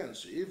 So again,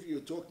 so if you're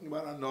talking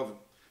about a novim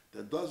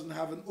that doesn't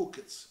have an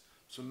ukitz,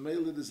 so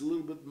mainly there's a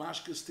little bit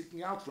mashke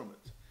sticking out from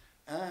it.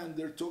 And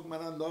they're talking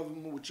about a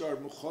novim which are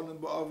mechonim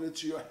ba'avit,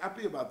 so you're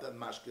happy about that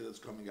mashke that's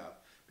coming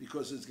out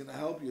because it's going to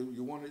help you.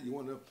 You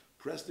want to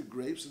press the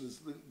grapes, and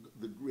it's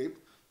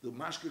the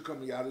mashke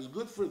coming out is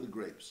good for the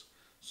grapes.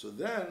 So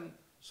that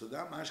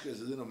mashke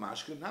is in a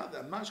mashke. Now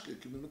that mashke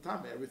can be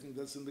matame everything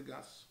that's in the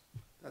gas.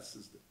 That's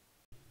this thing.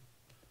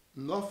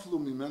 Noflu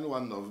mimenu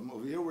anovim.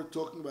 Over here we're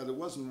talking about it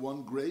wasn't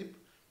one grape,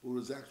 but it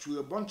was actually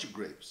a bunch of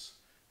grapes.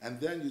 And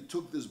then you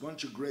took this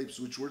bunch of grapes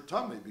which were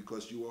tummy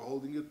because you were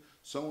holding it.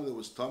 Someone that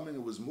was tummy and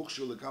it was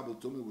mukshel lekabel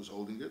tummy was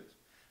holding it.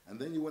 And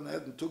then you went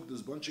ahead and took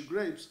this bunch of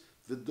grapes.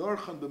 The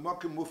dorchan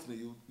b'makim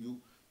mufni.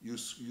 You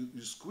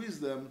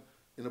squeezed them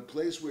in a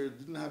place where it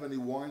didn't have any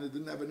wine, it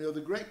didn't have any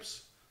other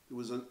grapes. There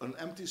was an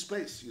empty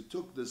space. You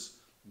took this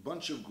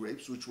bunch of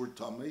grapes, which were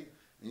tummy,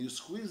 and you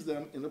squeezed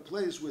them in a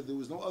place where there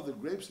was no other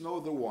grapes, no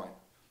other wine.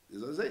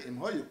 As I say,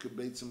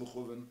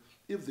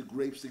 if the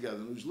grapes together,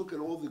 and you look at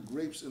all the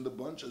grapes in the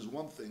bunch as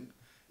one thing,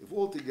 if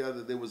all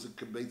together there was a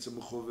kibetza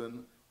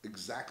mechuven,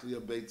 exactly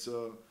a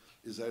beitza,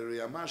 is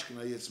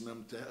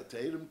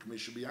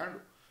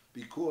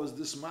because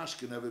this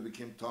mashke never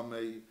became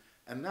tamei,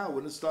 and now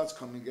when it starts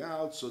coming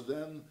out, so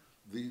then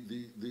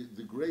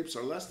the grapes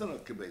are less than a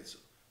kibetza.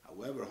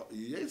 However,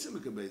 yetzim a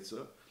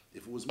kibetza,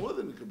 if it was more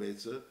than a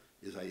kibetza,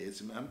 is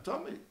hayetzim am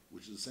tamei,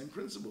 which is the same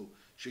principle.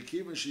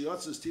 Shekiv and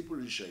shiyatzes tipa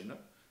rishena.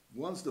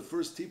 Once the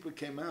first tipa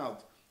came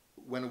out,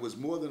 when it was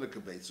more than a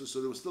kibetza, so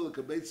there was still a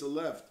kibetza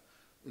left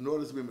in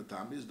order to be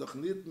matami.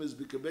 Dochnit mis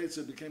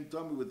b'kibetza became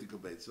tamei with the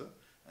kibetza,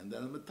 and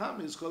then a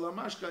matami is called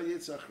amashka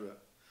yetzachra.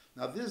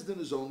 Now this then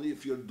is only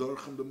if you're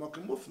dorchem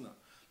b'makom mufna.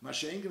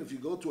 Mashenkin, if you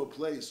go to a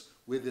place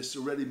where there's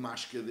already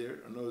mashke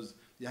there, in other words,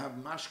 you have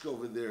mashke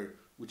over there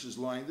which is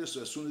lying there,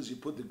 so as soon as you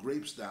put the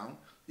grapes down,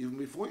 even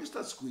before you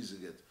start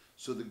squeezing it,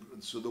 so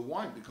the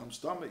wine becomes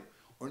tummy.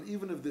 Or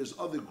even if there's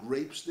other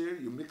grapes there,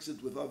 you mix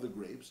it with other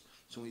grapes.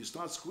 So when you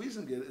start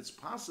squeezing it, it's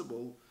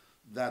possible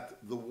that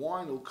the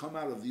wine will come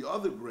out of the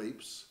other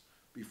grapes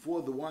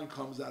before the wine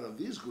comes out of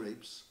these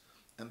grapes,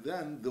 and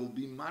then there'll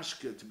be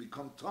mashke to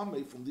become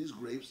tummy from these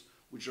grapes,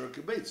 which are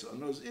kibetza. In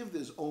other words, if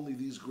there's only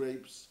these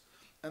grapes,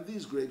 and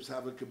these grapes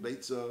have a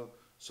kibetza,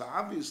 so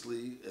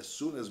obviously, as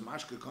soon as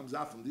mashke comes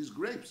out from these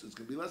grapes, it's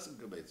going to be less than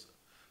kibetza.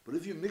 But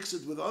if you mix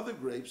it with other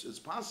grapes, it's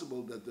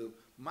possible that the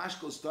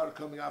mashke will start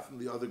coming out from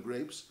the other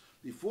grapes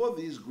before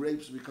these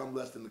grapes become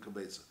less than the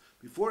kibetza,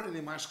 before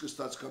any mashke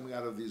starts coming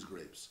out of these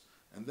grapes.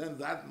 And then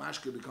that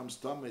mashke becomes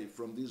tummy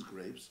from these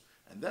grapes,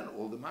 and then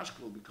all the mashke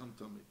will become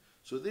tummy.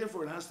 So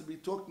therefore, it has to be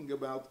talking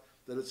about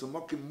that it's a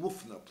mokim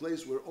mufna, a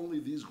place where only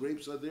these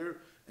grapes are there,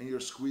 and you're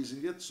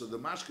squeezing it, so the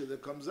mashke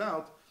that comes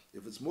out,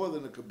 if it's more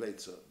than a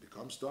kibetza, it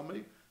becomes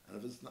tummy, and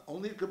if it's not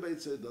only a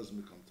kibetza, it doesn't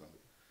become tummy.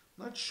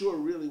 Not sure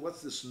really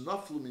what's this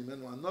naflu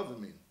mimenu anova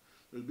mean.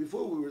 But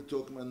before we were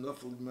talking about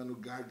naflu mimenu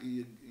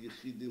gagi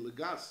yichidi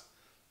legas,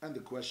 and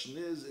the question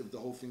is if the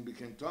whole thing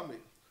became tummy.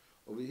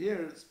 Over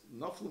here, it's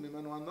naflu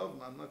mimenu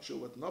anova. I'm not sure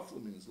what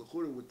naflu means.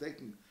 L'chura, we're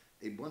taking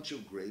a bunch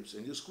of grapes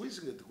and you're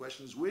squeezing it. The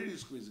question is, where are you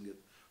squeezing it?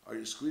 Are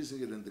you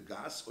squeezing it in the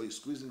gas, or are you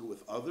squeezing it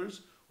with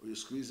others, or are you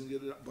squeezing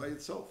it by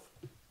itself?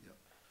 Yeah.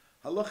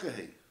 Halacha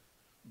hey.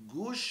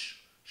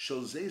 Gush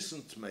shel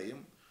zeisen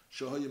tmeim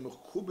shehoye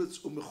mechubetz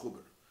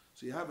umechuber.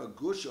 So you have a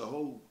gush, a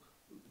whole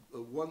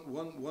one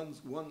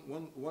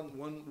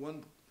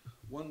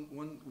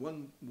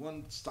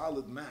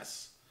solid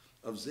mass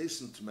of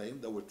zeisen tmeim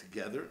that were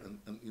together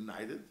and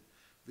united.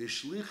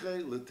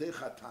 V'shlichei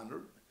letecha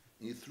taner,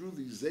 and you threw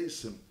the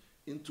zeisen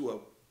into a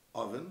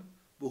oven,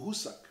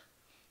 v'husak,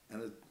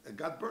 and it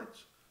got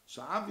burnt.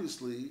 So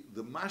obviously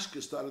the mashke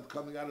started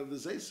coming out of the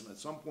zeisen at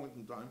some point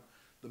in time.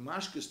 The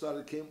mashke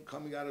started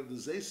coming out of the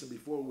zeisen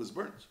before it was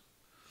burnt.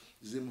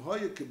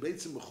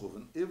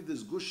 If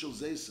this gush shel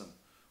zeisen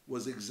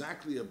was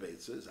exactly a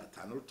beitza, is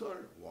atanor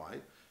tor.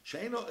 Why?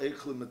 Sheino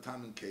eichel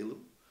metamin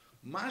kelim.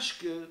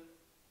 Mashke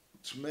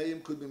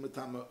tmeim could be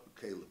metamin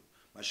kelim.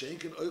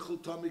 Masheinkin eichel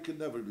tami could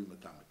never be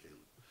metamin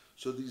kelim.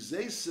 So the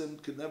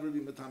zeisen could never be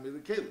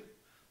metamin kelim.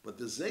 But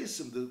the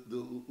zeisen,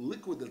 the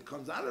liquid that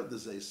comes out of the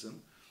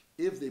zeisen,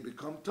 if they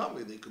become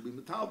tummy, they could be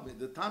metalmi,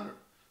 the tanner.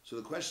 So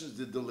the question is,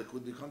 did the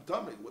liquid become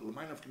tummy? What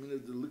line of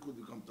community did the liquid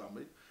become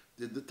tummy?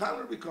 Did the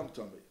tanner become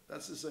tummy?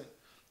 That's the same.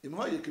 If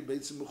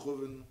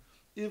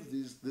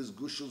this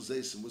gushel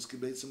zesim was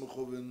kibetzim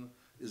mechuven,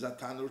 is a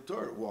tanner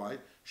tor. Why?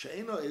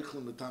 She'eno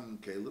eichel metamim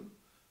kelim.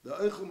 The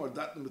eichel are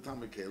datin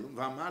metamim kelim.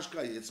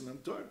 V'hamashka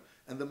yitzmem tor.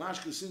 And the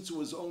mashka, since it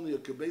was only a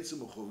kibetzim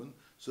mechuven,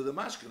 so the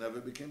mashka never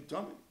became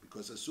tummy,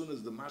 because as soon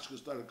as the mashka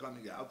started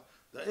coming out,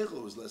 the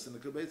eichel was less than a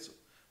kibetzim.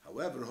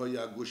 However,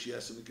 hoya gush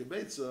yesim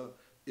kibetza.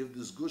 If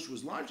this gush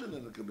was larger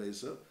than a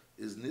kibetza,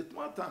 is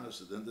nitma tana,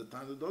 so then the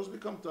tana does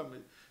become tummy.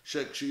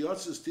 Shek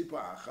shiyotz is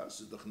tipa achas,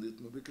 is doch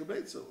nitma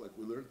b'kabetza, like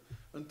we learned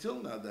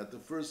until now that the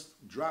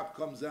first drop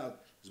comes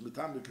out is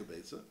mitam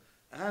b'kabetza,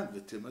 and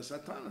v'timas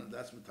atana, and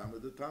that's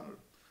mitam the tanner.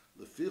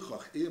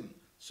 Lefichach im.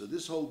 So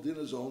this whole din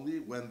is only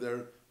when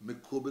they're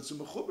mikubetz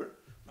and mechuber.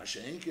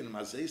 Masha'enkin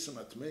mazeisim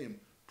atmeim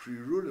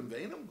prirudim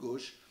ve'enam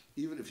gush.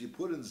 Even if you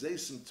put in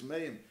zeisim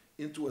tmeim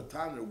into a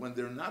tanner when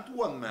they're not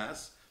one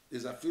mass,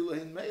 is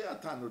afilahin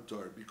meya tanner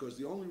tor, because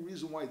the only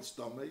reason why it's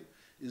tamei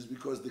is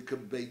because the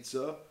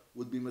kabetza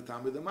would be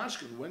matame the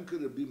mashkin. When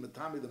could it be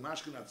matame the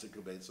mashkin at the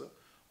kabetza?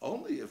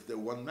 Only if they're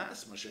one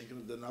mass.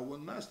 Mashenkin, if they're not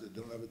one mass, they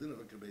don't have a din of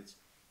a kabetza.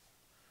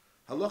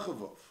 Halacha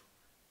vov.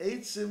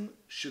 Eitzim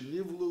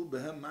shenivlu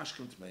behem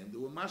mashkin tmeim. There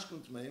were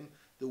mashkin tmeim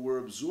that were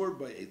absorbed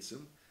by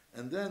eitzim,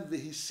 and then the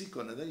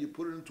hisikon, and then you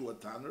put it into a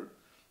tanner,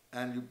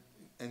 and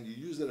you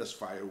use it as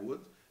firewood.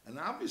 And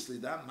obviously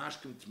that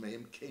mashkim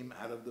tmeim came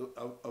out of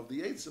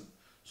the eitzim.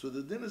 So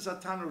the din is a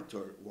tanner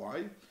tor.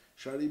 Why?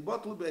 Shari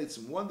bottle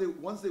be'eitzim.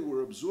 Once they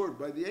were absorbed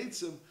by the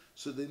eitzim,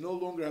 so they no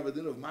longer have a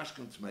din of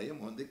mashkim tmeim.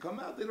 When they come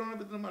out, they don't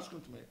have a din of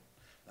mashkim tmeim.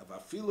 Now,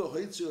 v'afilo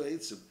hoitzu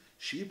eitzim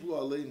shiplu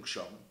aleim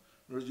kshamim.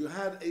 In other words, you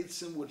had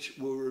eitzim which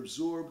were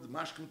absorbed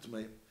mashkim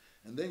tmeim,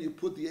 and then you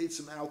put the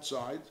eitzim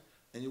outside,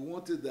 and you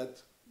wanted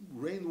that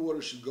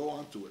rainwater should go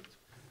onto it.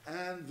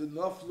 And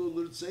v'naflu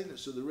l'rtzeina.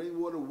 So the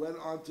rainwater went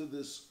onto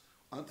this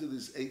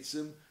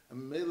eitzim,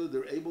 and mele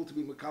they're able to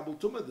be makabel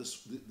tumah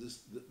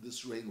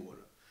this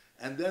rainwater,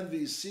 and then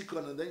the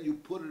sikon, and then you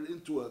put it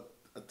into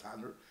a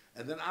tanner,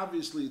 and then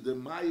obviously the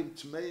mayim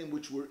tmeim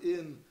which were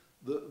in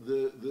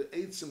the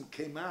eitzim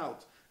came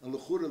out, and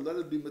lechura let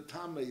it be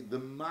metame the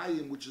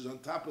mayim which is on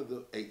top of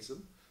the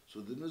eitzim. So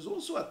then there's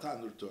also a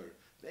tanner tor.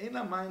 The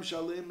mayim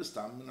shalei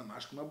mistam and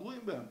amashkim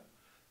abluim behem.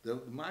 The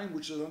mayim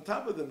which is on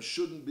top of them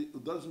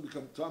doesn't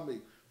become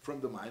tummy from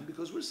the mayim,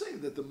 because we're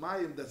saying that the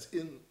mayim that's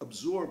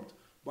absorbed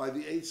by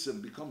the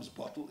eitzim becomes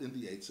bottled in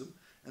the eitzim,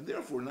 and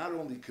therefore not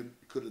only could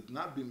it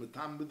not be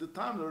metam with the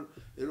tanner,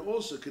 it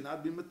also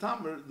cannot be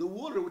metamer the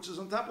water which is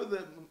on top of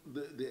the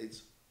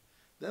eitzim.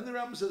 Then the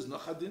Rambam says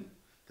nachadin,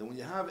 that when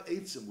you have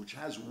eitzim which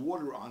has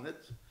water on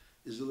it,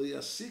 is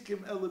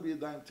liyasikim elav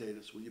yadayim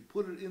teres. When you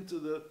put it into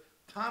the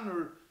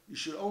tanner, you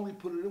should only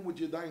put it in with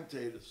yadayim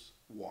teres.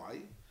 Why?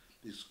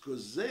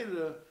 Because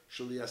zera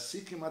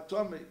shaliyasikim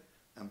atome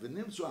and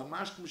v'nimtzu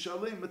amashkim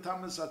shalem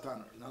metames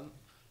ataner. Now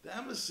the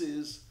emphasis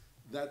is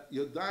that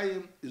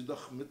Yodayim is the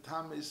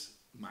metamis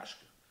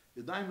mashka.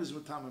 Yodayim is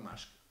metame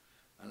mashka,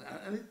 and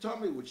any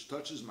tummy which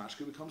touches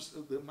mashka becomes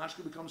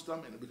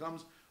tummy, and it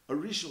becomes a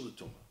rishon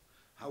l'tumah.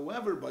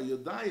 However, by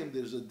Yodayim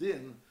there's a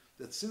din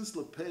that since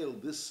lepel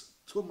this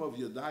tumah of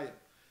Yodayim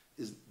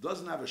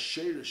doesn't have a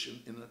sheirish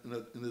in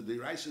the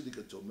deraisa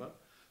dikatuma,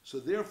 so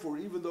therefore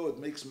even though it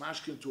makes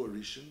mashka into a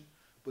rishon,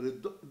 but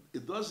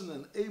it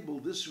doesn't enable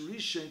this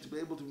rishon to be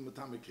able to be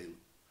metame kelim.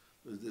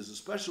 There's a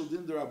special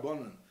din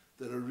derabanan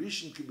that a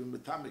rishon could be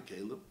metame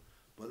kelim,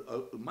 but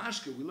a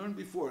mashka, we learned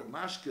before,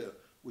 mashka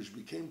which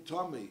became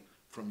tummy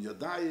from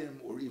yadayim,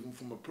 or even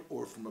from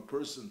a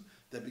person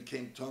that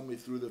became tummy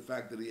through the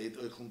fact that he ate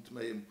oichlin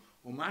tmeim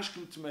or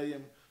mashkim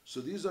tmeim.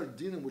 So these are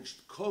dinim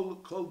which kol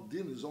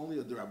din is only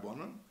a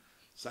drabanan.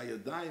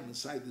 Sayadayim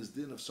inside this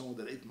din of someone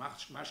that ate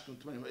mashkim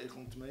tmeim or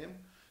oichlin tmeim.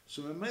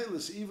 So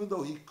Memelis, even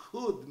though he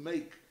could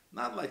make,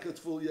 not like a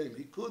full yom,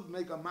 he could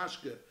make a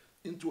mashka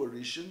into a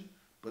rishon,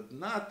 but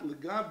not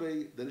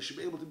legabe that it should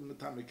be able to be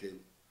metame kelim.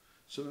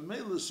 So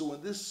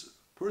when this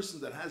person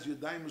that has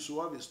yadayim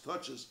musuavis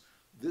touches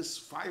this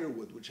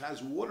firewood which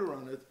has water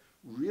on it,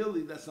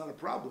 really that's not a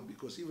problem,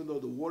 because even though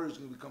the water is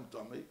going to become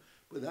tummy,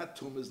 but that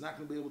tummy is not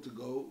going to be able to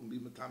go and be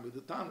metame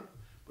the tanner.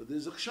 But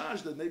there's a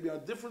chash that maybe a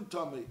different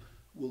tummy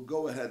will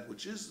go ahead,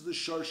 which is the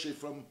sharshe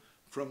from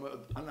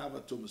an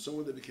avatumah,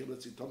 someone that became,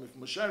 let's say, tummy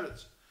from a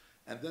sheretz,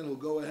 and then he'll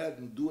go ahead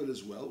and do it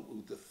as well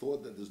with the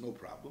thought that there's no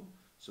problem.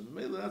 So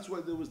that's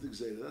why there was the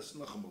gzeira. That's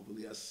nachamov.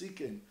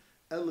 V'liasikim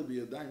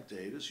elabi yadayim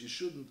teheres. You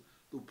shouldn't.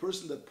 The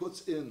person that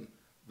puts in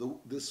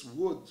this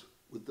wood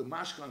with the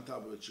mashka on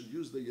top of it should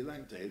use the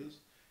yadayim teheres.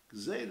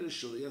 Gzeira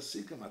shel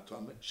yasikim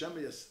atome. Shem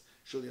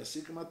shel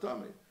yasikim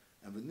atome.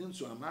 And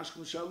v'nimtzu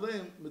hamashkim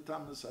shalem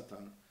mitam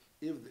nesatan.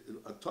 If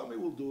a tummy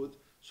will do it,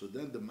 so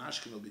then the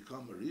mashkin will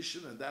become a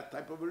rishon, and that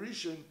type of a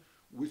rishon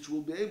which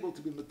will be able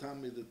to be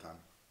mitam the tan.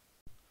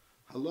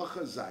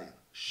 Halacha zayin.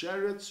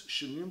 Sheretz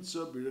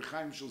shenimtza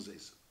b'rechaim shel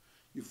zeisa.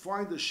 You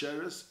find the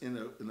sheretz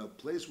in a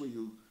place where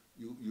you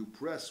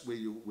press, where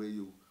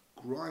you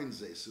grind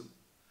zeisim.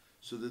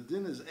 So the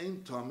din is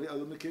ein tummy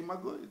alamikei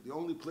magoy. The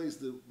only place,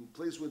 the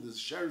place where the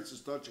sheretz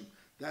is touching,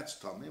 that's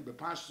tummy. But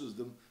pashtus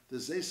the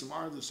zeisim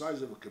aren't the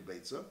size of a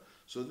kibetza,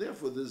 so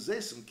therefore the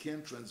zeisim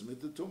can't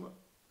transmit the tumah.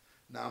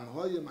 Now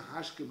amhoya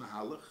mahashke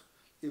mahalach.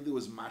 If there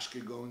was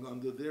mashke going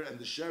under there and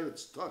the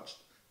sheretz touched,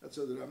 that's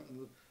how the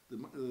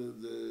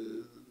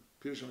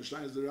Pirush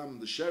HaMishnah is the Ram,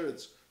 the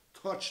sheretz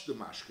touched the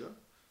mashka,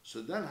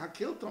 so then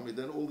hakil tummy,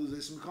 then all the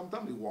zeisim become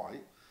tummy. Why?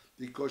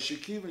 Because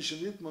shekiv and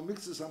shenitma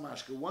mixes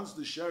hamashka. Once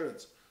the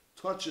sheretz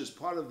touches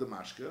part of the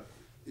mashka,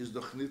 is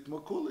the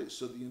chnitma kuli,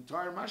 so the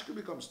entire mashka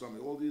becomes tummy.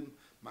 All the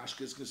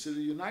Mashka is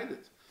considered united.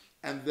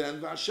 And then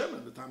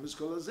Vashem, the time is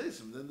called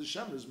Azaysim. Then the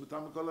Shem is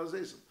Matam called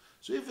Azaysim.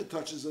 So if it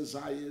touches a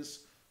Zayis,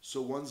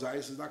 so one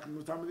Zayis is not going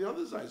to be Matam the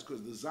other Zayis,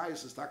 because the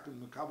Zayis is not going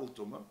to be Makabal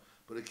Tumah,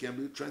 but it can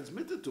be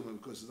transmitted to him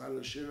because it's not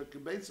a Shira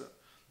Kibetza.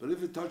 But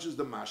if it touches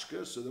the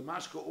Mashka, so the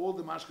Mashka, all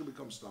the Mashka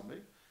becomes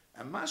Tumah,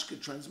 and Mashka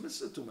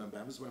transmits it to him. And by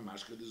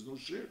Mashka, there's no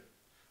Shir.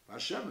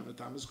 Vashem,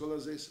 Matam is called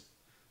Azaysim.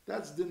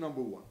 That's the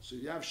number one. So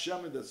you have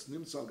Shemen that's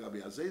Nimtzal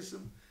Gabi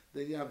Azaysim,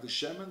 then you have the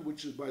Shemen,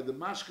 which is by the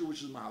Mashka,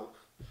 which is Mahalach.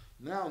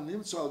 Now,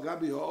 Nimtzal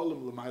Gabi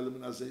Ha'olam L'maylam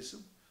and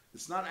Azaysim,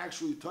 it's not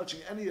actually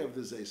touching any of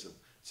the Zaysim.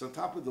 It's on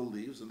top of the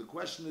leaves, and the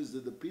question is,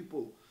 did the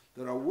people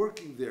that are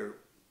working there,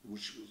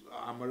 which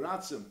are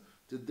Amaratzim,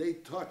 did they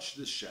touch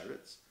the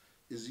Sheretz?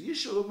 Is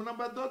Yishalom and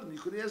Abadodim? You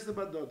could ask the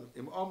Badodim.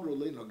 Im Omro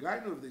Leino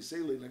Gaino, if they say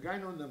Leino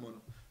Gaino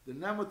Nemono, the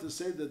Nemo to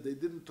say that they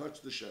didn't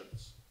touch the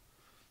Sheretz.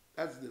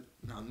 That's the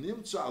now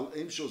Nimtzal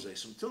Eim Shel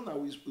Zaysim. Till now,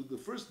 the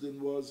first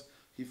din was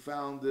he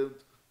found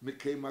it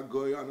Mikei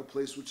Magoy on a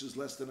place which is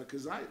less than a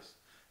Kazayas.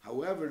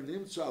 However,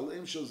 Nimtzal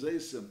Eim Shel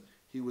Zaysim,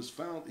 he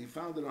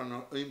found it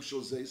on Eim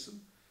Shel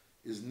Zaysim,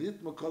 is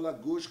Nit Makola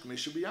Gush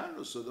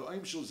Kmeshabiyanu. So the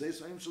Eim Shel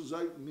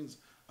Zaysim means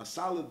a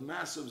solid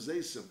mass of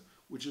Zaysim,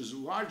 which is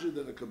larger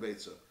than a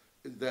Kabetza.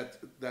 He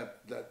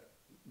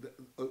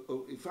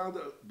found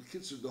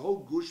the whole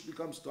Gush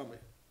becomes Tomei.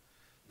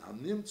 Now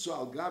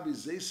Nimtzal Gabi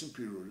Zaysim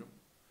Pirurim.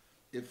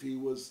 If he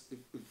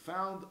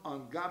found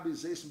on Gabi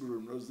Zaysim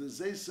Pirurim, those the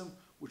Zaysim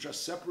which are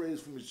separated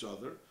from each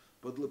other,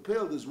 but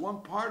Lepel, there's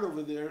one part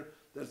over there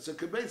that's a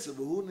Kabetza,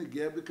 V'hu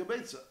Negeh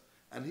B'Kabetza,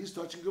 and he's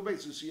touching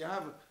Kabetza. So you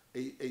have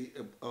a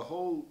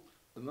whole,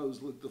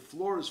 the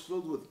floor is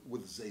filled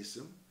with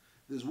Zaysim.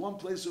 There's one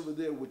place over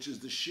there which is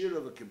the shear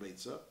of a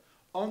Kabetza.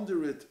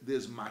 Under it,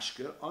 there's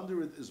Mashka.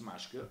 Under it is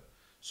Mashka.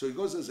 So he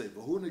goes as a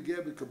V'hu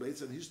Negeh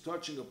B'Kabetza, and he's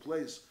touching a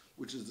place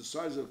which is the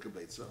size of a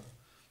Kabetza.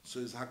 So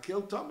it's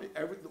Hakel Tami.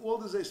 All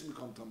the Zaysim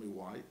become Tami.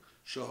 Why?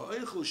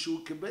 Sha'oichel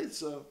shu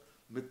Kabetza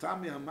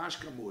Metami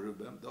HaMashka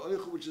Muribem. The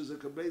oichel which is a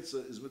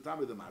Kabetza is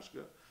Metami the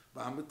Mashka.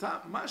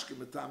 Mashka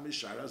Metami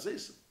Shara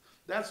Zaysim.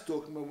 That's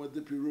talking about when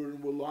the Pirurim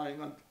were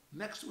lying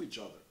next to each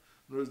other.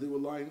 In other words, they were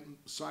lying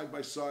side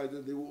by side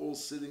and they were all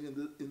sitting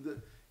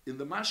in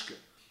the Mashka.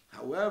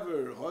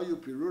 However, Hoyu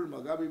Pirurim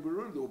Agabi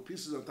Pirurim, there were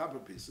pieces on top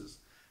of pieces.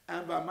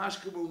 And by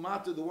Mashka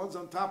Mulmata, the ones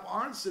on top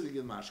aren't sitting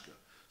in Mashka.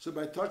 So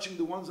by touching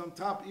the ones on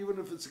top, even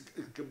if it's a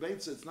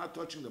Kabetza, it's not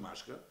touching the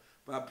Mashka.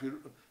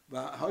 Even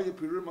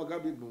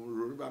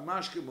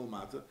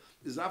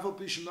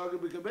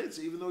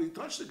though he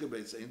touched the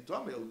Kabetza, in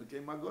Tomei, it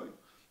became Magoy.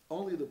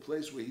 Only the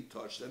place where he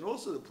touched, and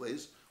also the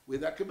place where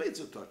that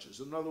Kabetza touches.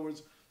 In other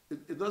words,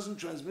 it doesn't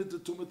transmit the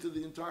Tumah to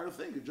the entire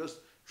thing. It just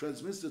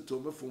transmits the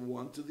Tumah from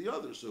one to the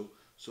other. So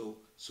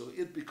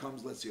it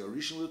becomes, let's say, a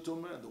Rishon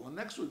Tumah, and the one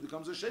next to it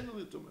becomes a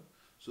Sheni Tumah.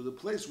 So the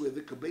place where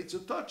the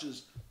Kabetza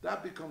touches,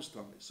 that becomes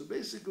Tumah. So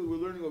basically, we're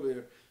learning over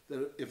here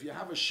that if you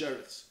have a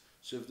Sheretz,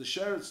 so if the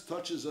Sheretz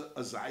touches a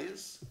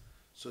Zayis,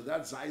 so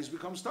that Zayis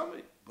becomes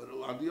Tumah. But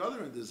on the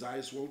other end, the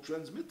Zayis won't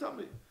transmit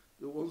Tumah.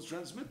 It won't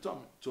transmit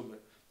Tumah.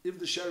 If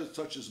the Sheretz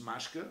touches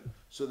Mashka,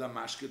 so that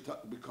Mashka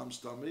becomes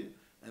Tumah,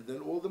 and then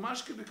all the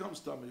Mashka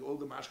becomes Tumah. All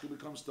the Mashka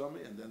becomes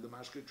Tumah, and then the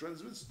Mashka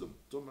transmits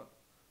Tumah.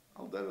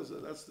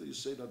 That's the you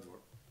say that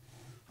word.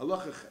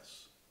 Halacha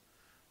Ches.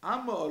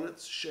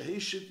 Amoritz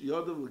sheheshit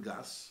yodav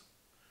l'gas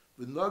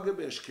v'noga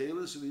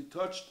be'eshkelis, and he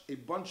touched a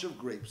bunch of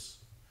grapes.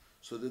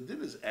 So the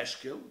din is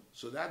eshkel.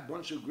 So that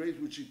bunch of grapes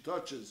which he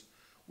touches,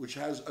 which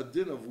has a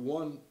din of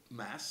one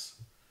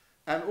mass,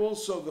 and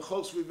also the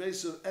chol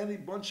svivesa, any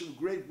bunch of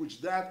grape which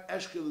that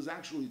eshkel is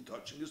actually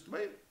touching is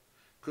tmeir,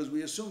 because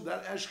we assume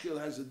that eshkel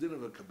has a din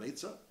of a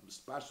kabetza.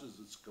 Mispashas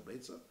it's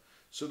kabetza.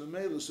 So the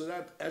mele, so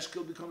that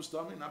eshkel becomes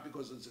tummy, not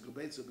because it's a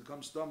kabetza, it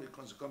becomes tummy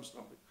because it becomes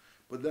tummy.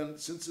 But then,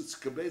 since it's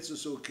kabetza,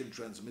 so it can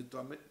transmit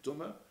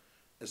tumah,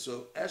 and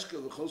so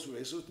eshkel v'chol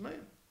svivesa is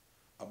tmeir.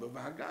 Aber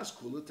v'hagas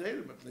kula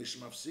teirim mepnei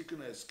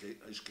shemafsikin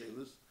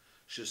eshkelis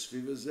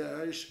shesviva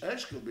zeh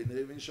eshkel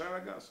b'nei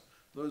v'nshar hagas.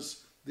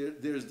 There's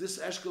this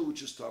eshkel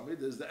which is tummy.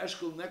 There's the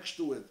eshkel next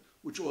to it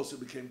which also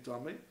became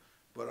tummy.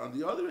 But on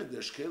the other end, the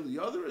eshkel, the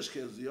other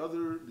eshkels,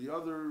 the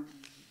other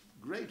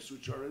grapes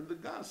which are in the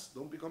gas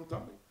don't become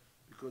tummy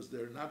because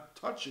they're not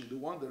touching the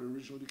one that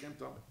originally became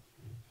tummy.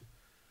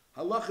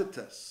 Halacha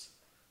tes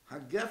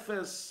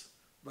hagefes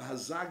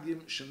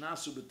v'hazagim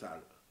shenasu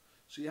b'tara.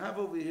 So you have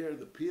over here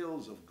the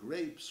peels of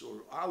grapes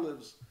or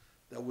olives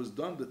that was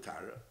done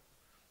b'tara,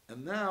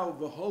 and now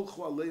v'holchu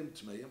aleim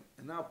tmeim,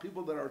 and now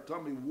people that are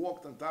tummy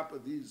walked on top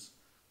of these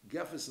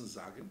gefes and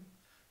zagim,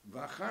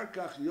 v'achar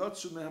kach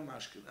yotzu mehem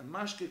mashkin, and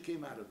mashke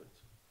came out of it.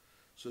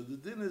 So the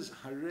din is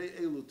harei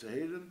elu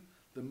teherin,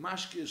 the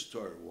mashke is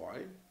Torah.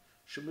 Why?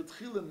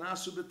 Shemetchila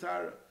nasu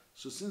b'tara.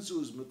 So since it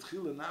was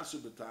metchila nasu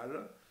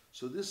b'tara,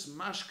 so this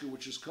mashke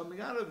which is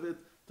coming out of it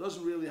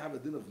doesn't really have a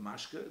din of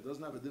mashke. It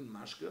doesn't have a din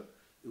mashke.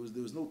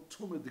 There was no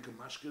tumah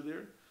dikamashka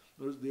there.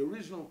 There was the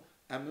original,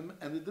 and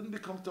it didn't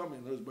become tummy.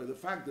 In other words, by the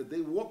fact that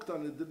they walked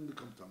on it, it didn't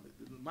become tummy.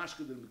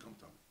 Mashka didn't become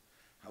tummy.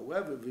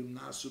 However, vim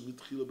nasu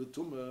mitchila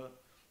betumah,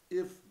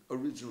 if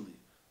originally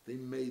they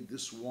made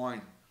this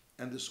wine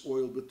and this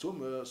oil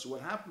betuma. So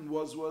what happened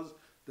was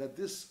that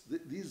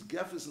these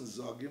gefes and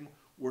zagim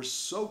were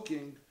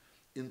soaking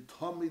in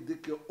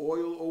tamidika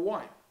oil or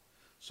wine.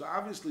 So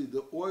obviously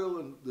the oil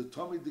and the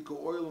tamidika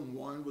oil and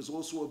wine was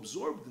also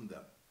absorbed in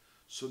them.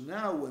 So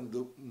now when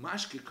the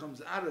mashke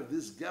comes out of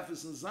this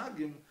gefes and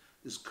zagim,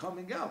 is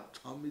coming out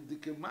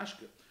tamidika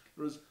mashke. In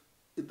other words,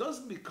 it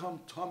doesn't become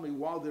tummy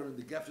while they're in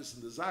the gefes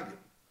and the zagim.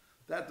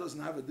 That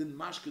doesn't have a din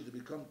mashke to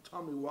become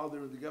tummy while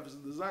they're in the gefes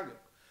and the zagim.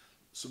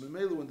 So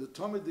Memela, when the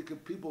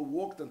Talmudic people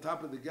walked on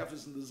top of the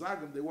Gefes and the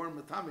Zagim, they weren't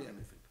matami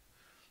anything.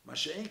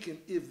 Masha'enkin,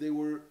 if they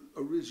were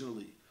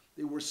originally,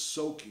 they were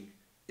soaking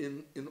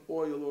in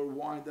oil or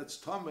wine that's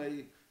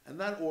tamei, and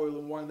that oil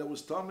and wine that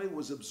was tamei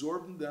was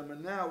absorbed in them,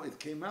 and now it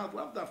came out,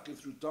 lavdafke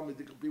through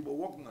Talmudic people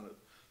walking on it.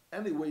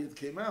 Anyway, it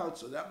came out,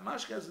 so that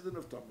mashke has a din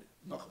of tamei.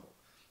 Nachmal.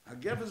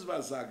 HaGefes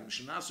v'azagim,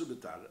 shenasu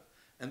b'tara,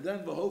 and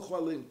then v'holchu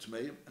alim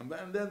tmei,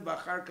 and then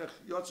v'acharkach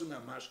yotzim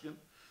ha'mashkin.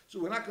 So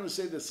we're not going to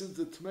say that since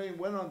the Tmeim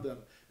went on them,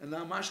 and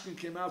now Mashkin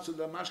came out, so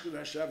the Mashkin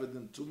Hashavet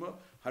and Tuma,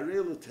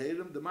 Harei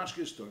L'Teirim, the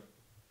Mashkin is Tor.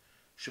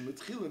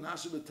 Shemitchila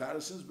Nasu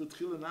B'Tara, since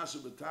B'Tchila Nasu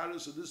B'Tara,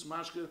 so this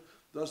Mashkin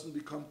doesn't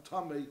become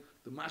Tamei,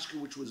 the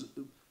Mashkin which was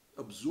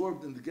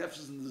absorbed in the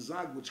Gefes and the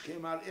Zag, which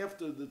came out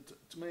after the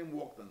Tmeim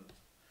walked on it.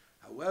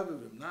 However,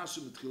 V'M Nasu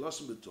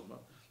B'Tchilasim B'Tuma,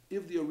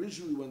 if they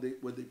originally,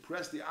 when they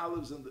pressed the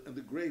olives and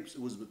the grapes,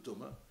 it was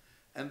B'Tuma,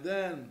 and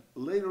then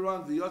later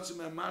on, the Yotzim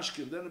and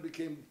Mashkin, then it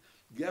became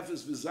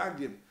Gefes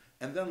v'zagim,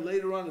 and then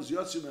later on is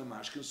yotzim and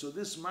mashkin. So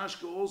this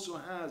mashka also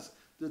has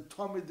the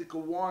tamidika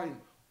wine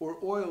or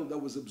oil that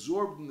was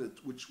absorbed in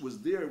it, which was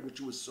there, which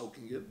was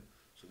soaking in.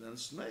 So then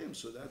it's name.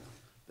 So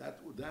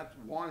that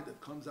wine that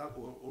comes out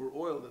or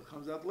oil that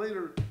comes out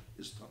later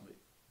is tamid.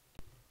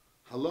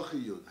 Halacha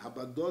yud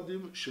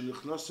habadodim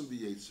shenichnosim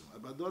b'yetzim.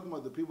 Habadodim are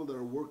the people that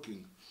are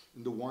working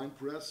in the wine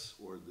press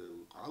or the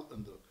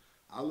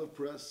olive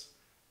press,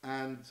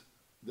 and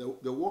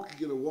they're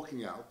walking in or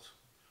walking out.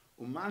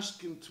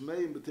 Umashkin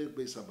tmei in b'teich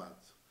beis habad,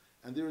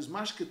 and there is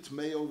mashke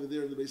tmei over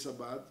there in the beis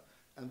habad,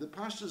 and the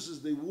pashtus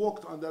is they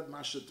walked on that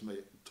mashke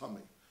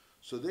tmei.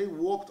 So they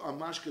walked on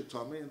mashke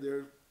tmei, and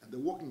they're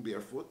walking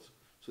barefoot.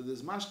 So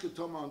there's mashke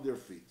tmei on their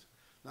feet.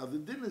 Now the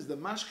din is the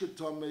mashke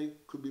tmei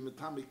could be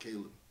metami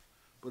kelim,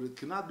 but it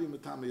cannot be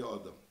metami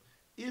adam.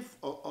 If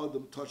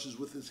adam touches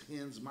with his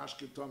hands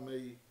mashke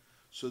tmei,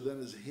 so then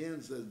his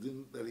hands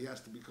that he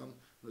has to become.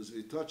 As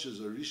he touches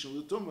a rishon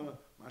l'tumah,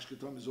 mashke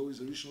tmei is always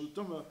a rishon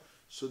l'tumah.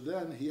 So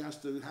then he has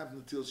to have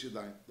Natilas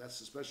Yadayim. That's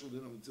the special din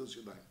of Natilas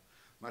Yadayim.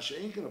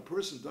 Masha'enkin, a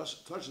person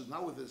touches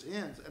not with his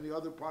hands, any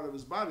other part of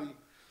his body,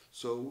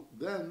 so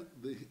then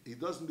he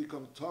doesn't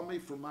become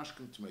Tomei from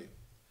Mashkin Tmei.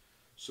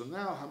 So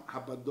now,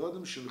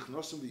 Habadodim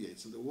Shenichnosim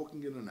v'yetzim, they're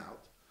walking in and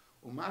out.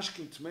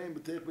 Mashkin Tmei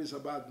b'teich beis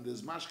habad, and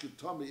there's Mashkin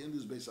Tomei in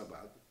this beis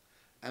habad.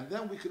 And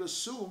then we could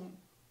assume,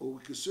 or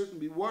we could certainly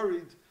be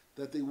worried,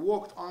 that they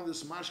walked on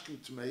this Mashkin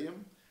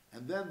Tmeim,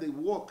 and then they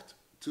walked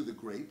to the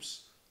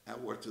grapes,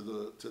 or to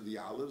the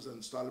olives,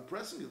 and started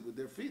pressing it with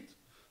their feet.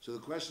 So the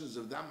question is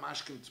if that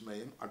mashkim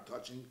tmeim are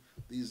touching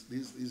these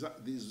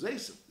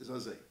zeisim, is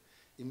azay.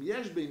 Im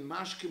yesh bein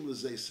mashkim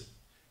lezeisim,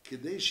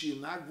 kedei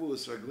sheyinagvu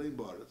esragleim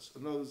ba'aretz.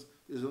 In other words,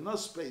 there's enough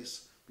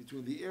space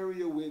between the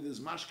area where there's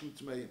mashkim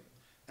tmeim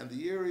and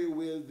the area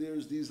where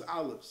there's these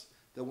olives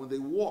that when they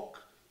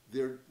walk,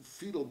 their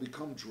feet will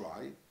become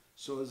dry.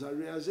 So as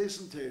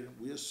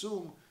we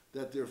assume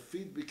that their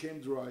feet became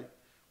dry.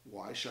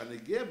 Why? In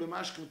other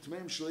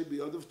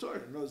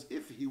words,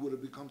 if he would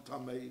have become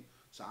tamei,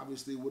 so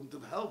obviously it wouldn't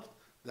have helped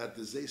that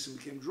the zeisim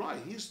became dry.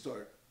 He's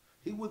tar,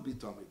 he would be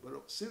tamei.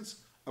 But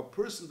since a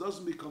person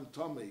doesn't become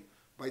tamei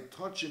by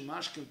touching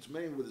mashkim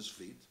tmeim with his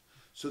feet,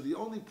 so the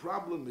only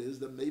problem is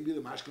that maybe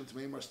the mashkim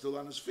tmeim are still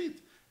on his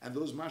feet, and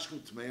those mashkim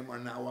tmeim are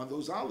now on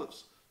those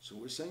olives. So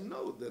we're saying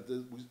no, that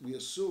we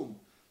assume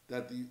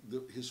that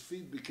his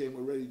feet became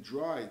already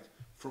dried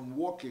from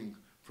walking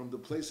from the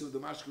place of the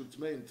mashkim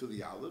tmeim to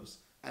the olives.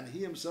 And he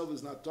himself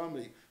is not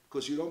tummy,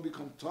 because you don't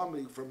become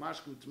tummy from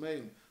mashkim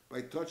tmeim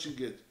by touching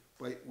it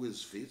with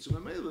his feet. So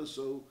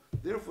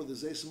therefore the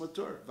zeisim are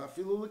tor.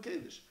 Vafilu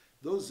lekedish.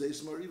 Those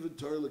zeisim are even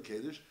tor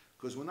lekedish,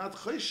 because we're not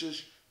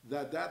chayshish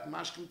that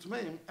mashkim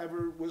tmeim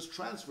ever was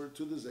transferred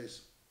to the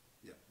zeisim.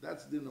 Yeah,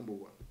 that's din number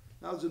one.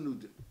 Now it's a new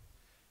din.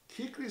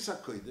 Kikris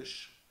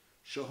hakodesh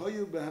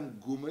shahoyu behem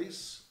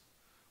gumeis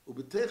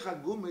ubetech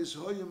hagumeis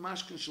hoyu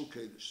mashkin shel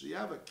kedesh. So you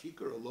have a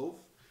kikar, a loaf.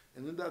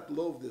 And in that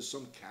loaf, there's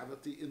some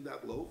cavity in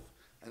that loaf.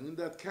 And in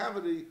that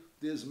cavity,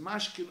 there's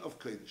mashkin of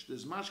Kodesh.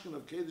 There's mashkin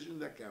of Kodesh in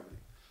that cavity.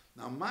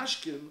 Now,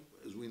 mashkin,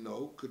 as we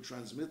know, could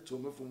transmit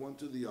tumah from one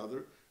to the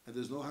other, and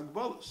there's no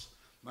hagbolas.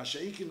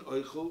 Masha'inkin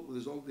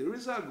oichel, there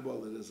is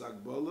hagbola. There's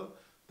hagbola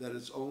that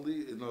it's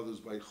only, in others,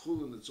 by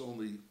chulin, it's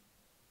only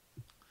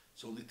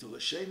till a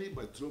sheni,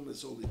 by trum,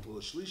 it's only till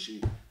a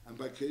shlishi, and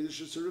by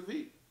Kodesh, it's a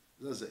revi.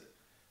 That's it.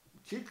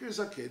 Kikr is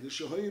a Kodesh,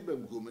 shehoyi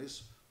bem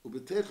gumes,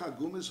 ubetech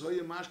hagumis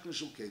hoye mashkin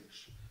shel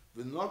kedesh.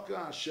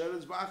 V'noka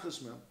hasheretz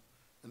ba'achas mem,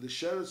 and the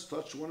sheretz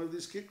touched one of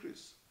these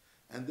kikris,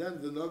 and then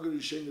v'noga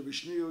rishayna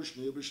b'shniyo,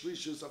 shniyo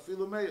b'shlishis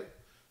afilu meya.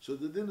 So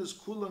the din is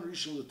kulan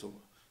rishon l'tuma.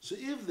 So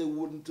if there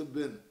wouldn't have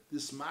been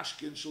this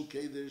mashkin shel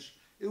kedesh,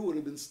 it would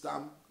have been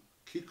stam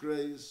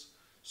kikreis.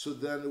 So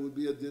then it would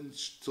be a din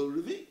till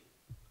revi.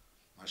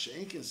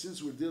 Masha'inkin,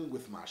 since we're dealing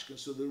with mashkin,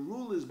 so the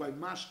rule is by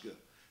mashka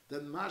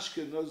that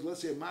mashka knows.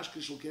 Let's say a mashka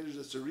shel kedesh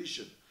that's a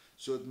rishon,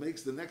 so it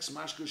makes the next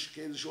mashka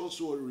shel kedesh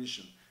also a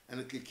rishon,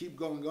 and it can keep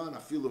going on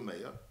afilu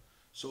meya.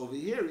 So over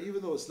here,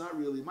 even though it's not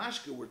really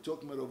mashka, we're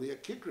talking about over here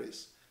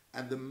kikreis.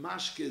 And the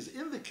mashke is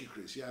in the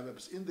kikris. You have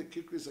in the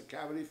kikris a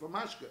cavity for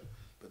mashke.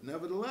 But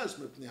nevertheless,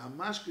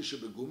 mashke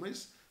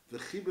shebegumis, the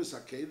chibus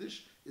hakedesh,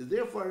 is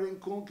therefore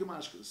in kun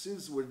kemashke.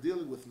 Since we're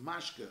dealing with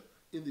mashke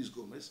in these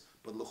gumis,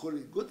 but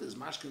lechori gut is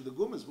mashke in the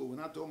gumis, but we're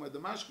not talking about the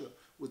mashke,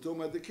 we're talking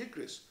about the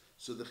kikris.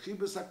 So the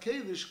chibus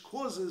hakedesh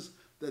causes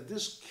that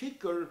this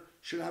kicker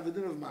should have a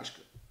din of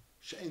mashke.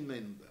 She'ein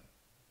meinu ben.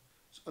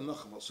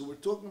 So we're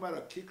talking about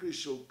a kikris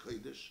shel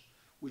kedesh,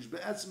 which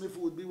be'etzim, if it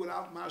would be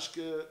without mashke,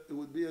 it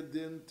would be a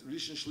din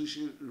rishon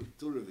shlishi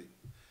till revi.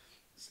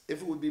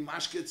 If it would be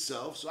mashke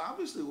itself, so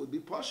obviously it would be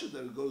pasha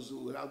that it goes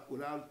without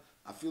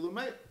afilu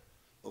meir.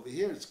 Over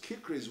here it's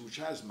kikres which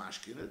has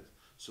mashke in it,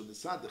 so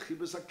it's not the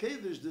chibas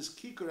hakedesh. This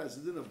kicker has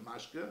a din of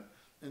mashke,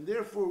 and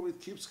therefore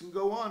it can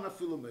go on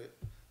afilu meir.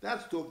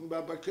 That's talking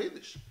about by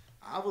kedesh.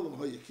 Avalim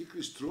hoye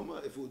kikres truma.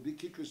 If it would be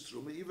kikres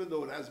truma, even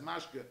though it has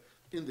mashke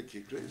in the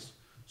kikres,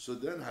 so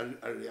then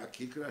hariyah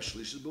kikra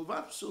shlish is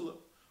bilvat psula.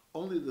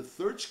 Only the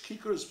third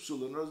kicker is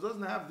psula. In other words, it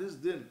doesn't have this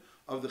din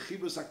of the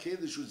chibus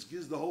hakedesh, which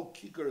gives the whole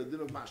kicker a din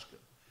of mashke.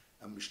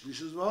 And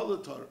mishlish is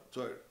v'hola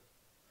Torah.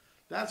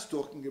 That's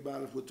talking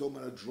about if we're talking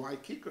about a dry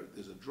kicker.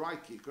 There's a dry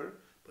kicker,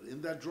 but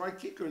in that dry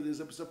kicker, there's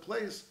a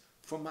place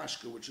for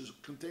mashke, which is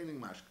containing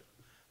mashke.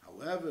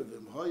 However,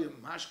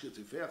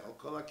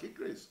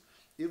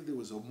 if there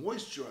was a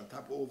moisture on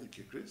top of all the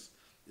kickers,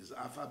 is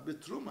afat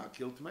betruma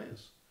kilt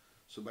meis.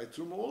 So by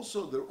truma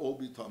also, they'll all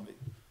be tummy.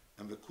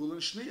 And the kulan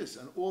shnias,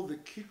 and all the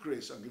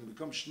kikres are going to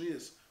become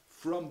shnias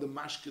from the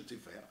mashke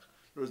tifeach.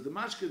 Whereas the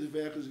mashke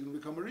tifeach is going to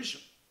become a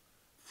rishon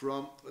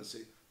from, let's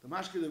say, the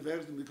mashke tifeach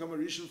is going to become a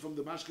rishon from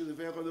the mashke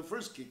tifeach of the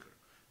first kicker.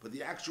 But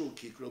the actual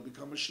kicker will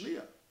become a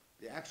shnia.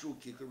 The actual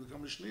kicker will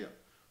become a shnia.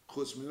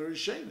 Chutz min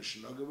rishein,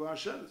 shnaga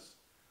b'asheres.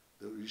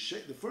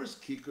 The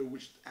first kicker,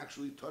 which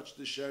actually touched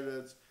the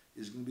sheretz,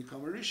 is going to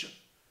become a rishon.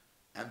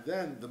 And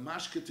then the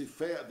mashke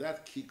tifeach,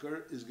 that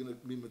kicker, is going to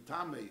be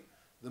metame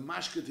the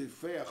mashke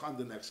tifeach on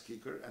the next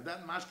kicker, and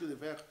that mashke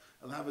tifeach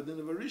will have a din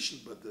of a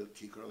rishon, but the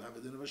kicker will have a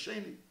din of a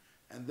sheni.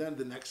 And then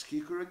the next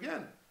kicker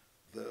again,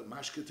 the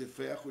mashke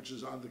tifeach which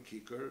is on the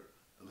kicker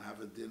will have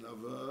a din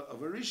of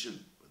a rishon,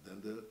 but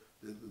then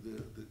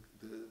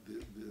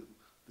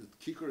the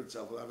kicker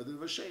itself will have a din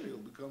of a sheni. It'll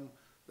become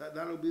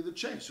that'll be the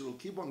change. So it'll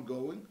keep on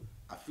going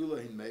afila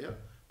hin meya,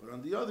 but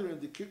on the other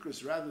end, the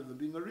kickers rather than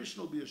being a rishon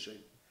will be a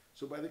sheni.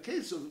 So by the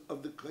case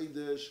of the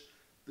kodesh,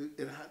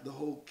 the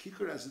whole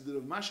kicker has a din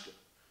of mashke.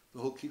 The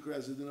whole kicker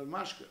has a din of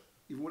mashke,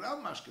 even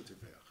without mashke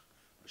tefeach.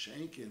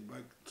 Masha'inkin,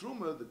 by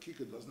truma, the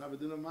kicker doesn't have a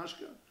din of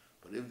mashke,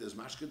 but if there's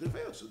mashke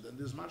tefeach, so then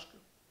there's mashke.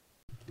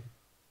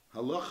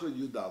 Halacha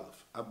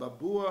Yudalef,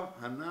 ababua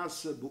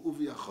hanase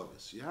bu'uvi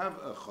achovis. You have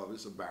a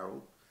chovis, a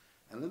barrel,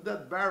 and in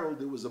that barrel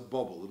there was a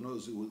bubble. You know,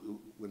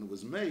 when it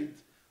was made,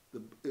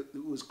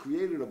 it was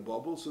created a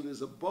bubble. So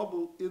there's a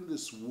bubble in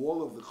this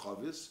wall of the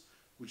chovis,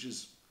 which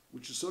is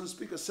so to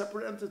speak a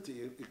separate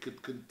entity. It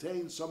could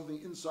contain something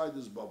inside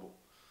this bubble.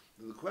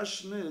 The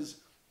question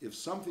is if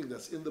something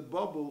that's in the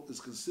bubble is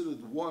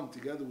considered one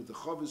together with the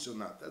chavis or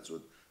not.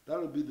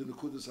 That'll be the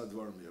nekudas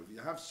hadvarim here. If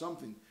you have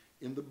something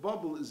in the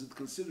bubble, is it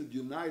considered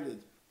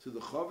united to the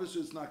chavis or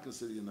it's not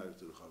considered united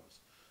to the chavis?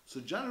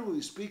 So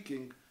generally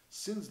speaking,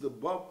 since the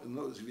bubble,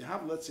 if you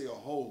have, let's say, a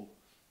hole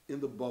in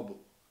the bubble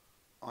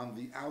on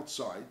the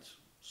outside,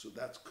 so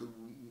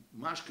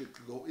mashke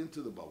could go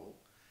into the bubble,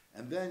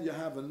 and then you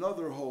have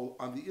another hole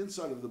on the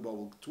inside of the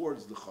bubble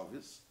towards the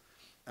chavis.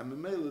 And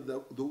memela,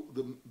 the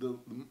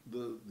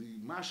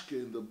mashke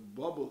in the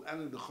bubble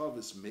and in the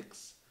chavis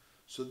mix,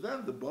 so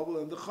then the bubble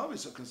and the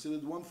chavis are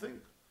considered one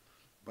thing.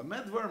 But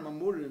medvar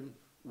mamurim,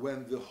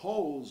 when the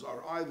holes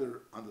are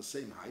either on the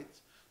same height,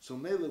 so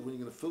mele, when you're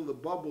going to fill the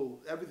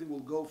bubble, everything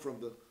will go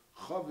from the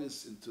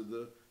chavis into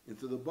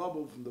the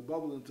bubble, from the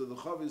bubble into the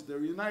chavis. They're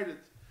united.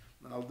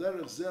 Now,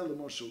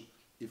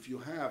 if you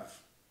have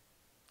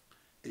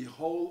a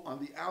hole on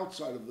the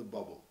outside of the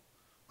bubble,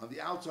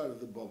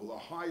 a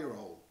higher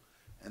hole,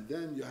 and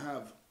then you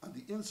have on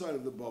the inside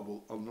of the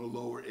bubble on the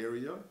lower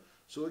area.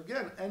 So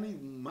again, any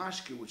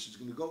mashke which is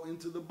going to go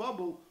into the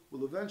bubble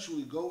will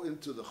eventually go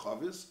into the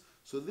chavis.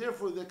 So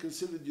therefore, they're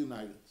considered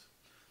united.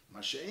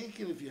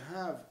 Masha'inkin, if you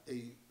have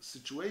a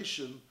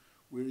situation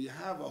where you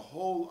have a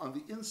hole on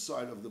the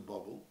inside of the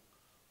bubble,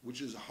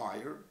 which is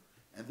higher,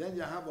 and then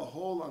you have a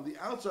hole on the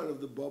outside of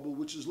the bubble,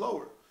 which is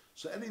lower.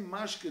 So any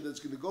mashke that's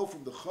going to go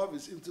from the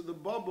chavis into the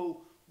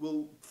bubble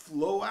will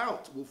flow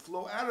out of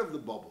the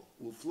bubble,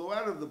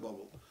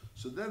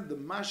 So then the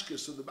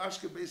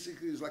mashke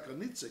basically is like a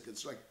nitzik.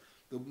 It's like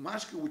the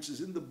mashke which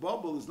is in the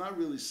bubble is not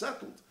really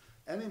settled.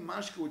 Any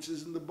mashke which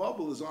is in the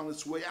bubble is on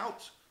its way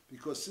out,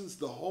 because since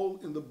the hole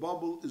in the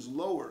bubble is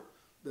lower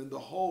than the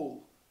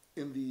hole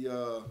in the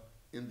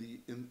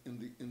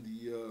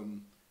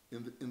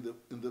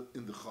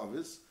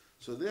chavis.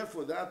 So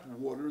therefore, that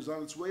water is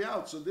on its way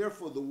out. So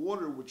therefore, the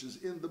water which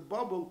is in the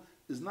bubble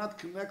is not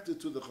connected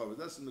to the chavis.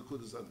 That's the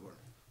nekudas advar.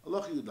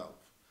 Allah yudalv.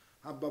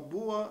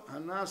 Hababua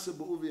hanase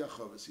ba'uvi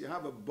chavis. You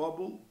have a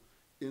bubble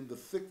in the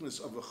thickness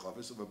of a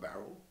chavis, of a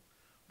barrel.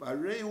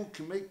 Ba'areu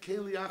can make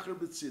keli acher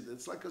b'tzida.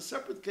 It's like a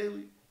separate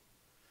keli.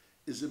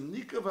 Is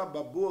imnikav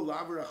hababua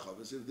laver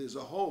chavis. If there's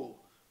a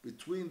hole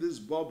between this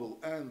bubble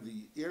and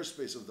the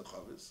airspace of the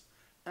chavis,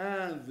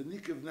 and the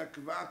nikav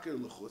nekvaker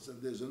lechutz,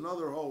 and there's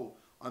another hole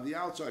on the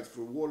outside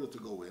for water to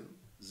go in,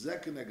 zeh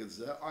keneged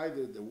zeh,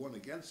 either they're one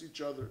against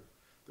each other,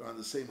 they're on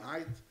the same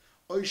height,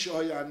 oy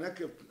shehoya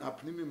nekav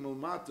hapnimim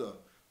milmata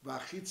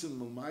v'achitzim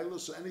milmaylo,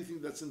 so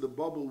anything that's in the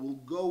bubble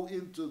will go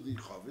into the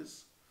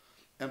chavis,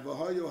 and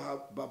v'hoyo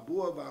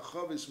hababua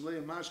v'achavis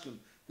mlei mashkin,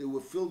 they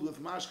were filled with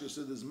mashka,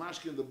 so there's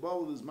mashka in the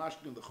bubble, there's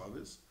mashka in the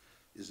chavis,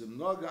 is im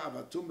noga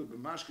avatum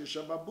b'mashka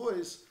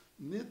shababois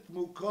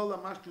nitmu kol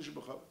ha'mashkin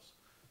shabachavis.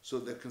 So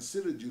they're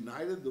considered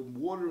united. The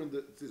water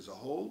there's a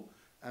hole,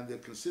 and they're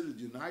considered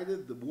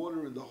united. The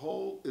water in the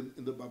hole, in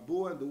the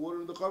babua, and the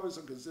water in the chavis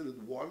are considered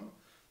one.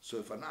 So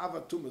if an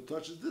avatuma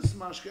touches this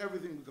mashka,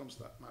 everything becomes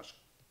mashka.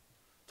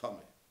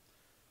 Tummy.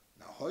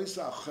 Now,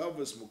 hoisa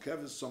chavis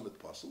mukevis summit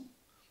puzzle.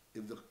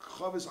 If the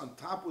chavis on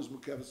top was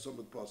mukevis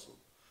summit puzzle,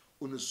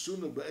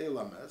 unesuna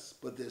be'elames,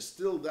 but there's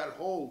still that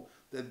hole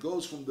that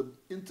goes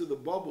into the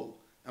bubble,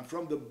 and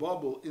from the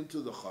bubble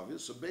into the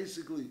chavis. So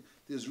basically,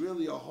 there's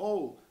really a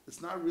hole.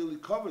 It's not really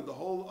covered. The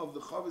whole of the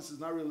chavis is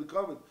not really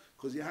covered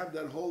because you have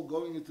that hole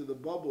going into the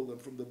bubble,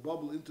 and from the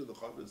bubble into the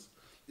chavis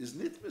is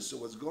nitmis. So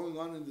what's going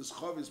on in this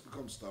chavis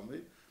becomes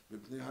tamei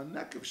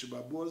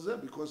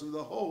because of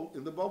the hole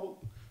in the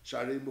bubble. In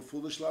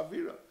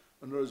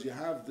other words, you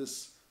have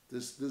this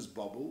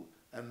bubble,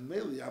 and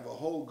mainly you have a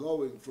hole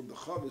going from the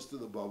chavis to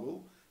the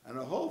bubble, and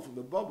a hole from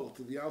the bubble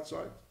to the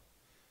outside.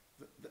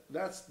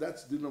 That's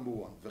the number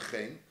one.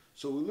 V'chein.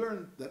 So we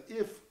learned that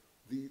if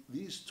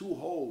these two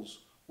holes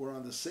were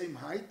on the same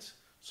height,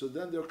 so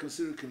then they're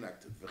considered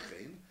connected.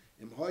 V'chein.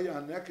 Im hoya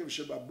hanekev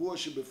shebabua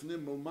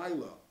shebefnim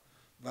milmayla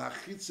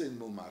v'achitzein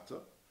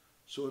milmata.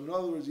 So in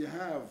other words, you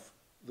have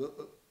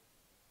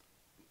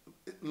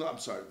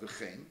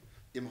v'chein.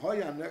 Im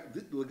hoya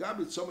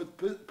legabi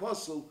tzomit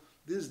puzzle,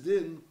 this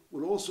din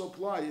would also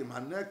apply. Im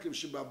hanekev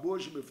shebabua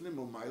shebefnim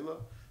milmayla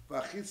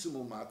v'achitzein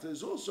milmata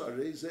is also a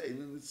reza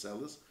einin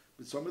itzelis.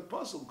 B'tzomit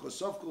puzzle, because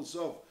sof kol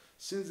sof,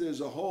 since there's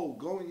a hole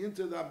going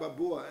into the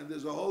ababua, and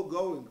there's a hole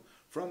going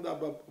from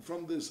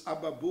this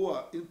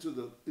ababua into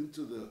the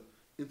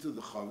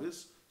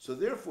chavis, so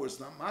therefore it's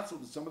not matzah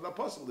b'tzomit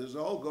apostle. There's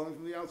a hole going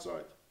from the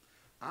outside.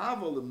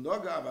 Aval im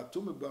noga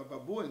avatum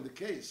b'ababua, in the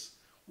case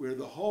where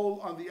the hole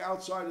on the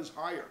outside is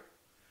higher,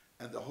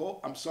 and the hole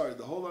on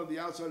the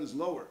outside is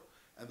lower,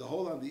 and the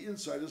hole on the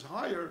inside is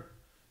higher,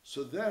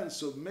 so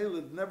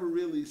meled never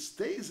really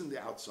stays in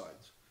the outside.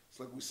 It's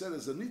like we said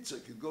as a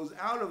nitzik, it goes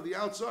out of the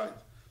outside.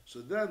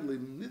 So then,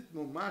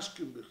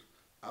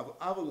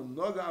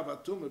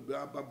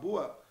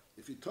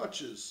 if he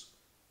touches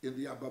in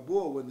the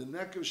ababua, when the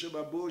nekev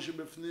shebabua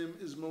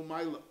shebefnim is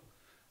mumayla,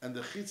 and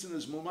the chitzin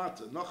is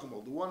mumata,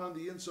 nachamol, the one on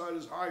the inside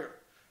is higher,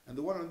 and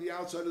the one on the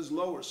outside is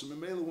lower. So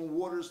memela, when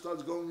water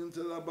starts going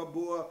into the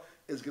ababua,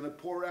 it's going to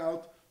pour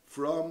out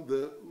from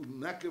the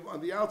nekev on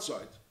the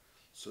outside.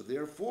 So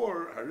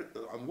therefore,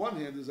 on one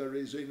hand, is a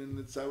rezain and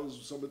itself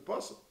somewhat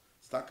possible.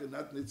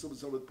 Not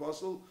nitzah with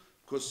puzzle,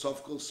 because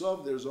sof kol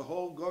sof, there's a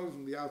hole going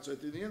from the outside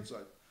to the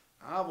inside.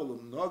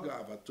 Avalum noga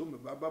avatum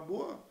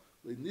bababua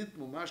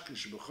lenitmu mashkin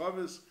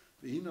shebechavis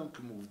v'hinam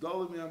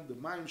k'muvdalim. The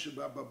mayim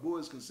shebababua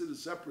is considered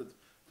separate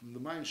from the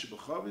mayim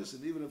shebechavis,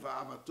 and even if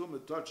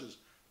avatum touches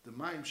the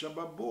mayim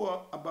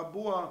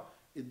shebabua,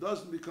 it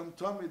doesn't become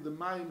tummy the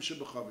mayim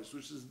shebechavis,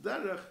 which is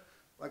derech,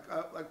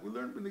 like we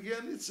learned in the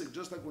Nitzik,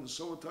 just like when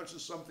someone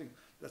touches something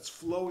that's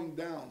flowing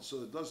down,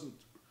 so it doesn't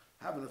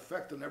have an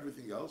effect on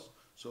everything else.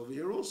 So over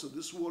here also,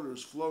 this water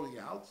is flowing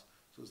out,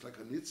 so it's like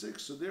a nitzik,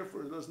 so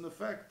therefore it doesn't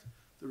affect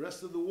the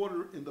rest of the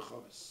water in the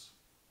chavis.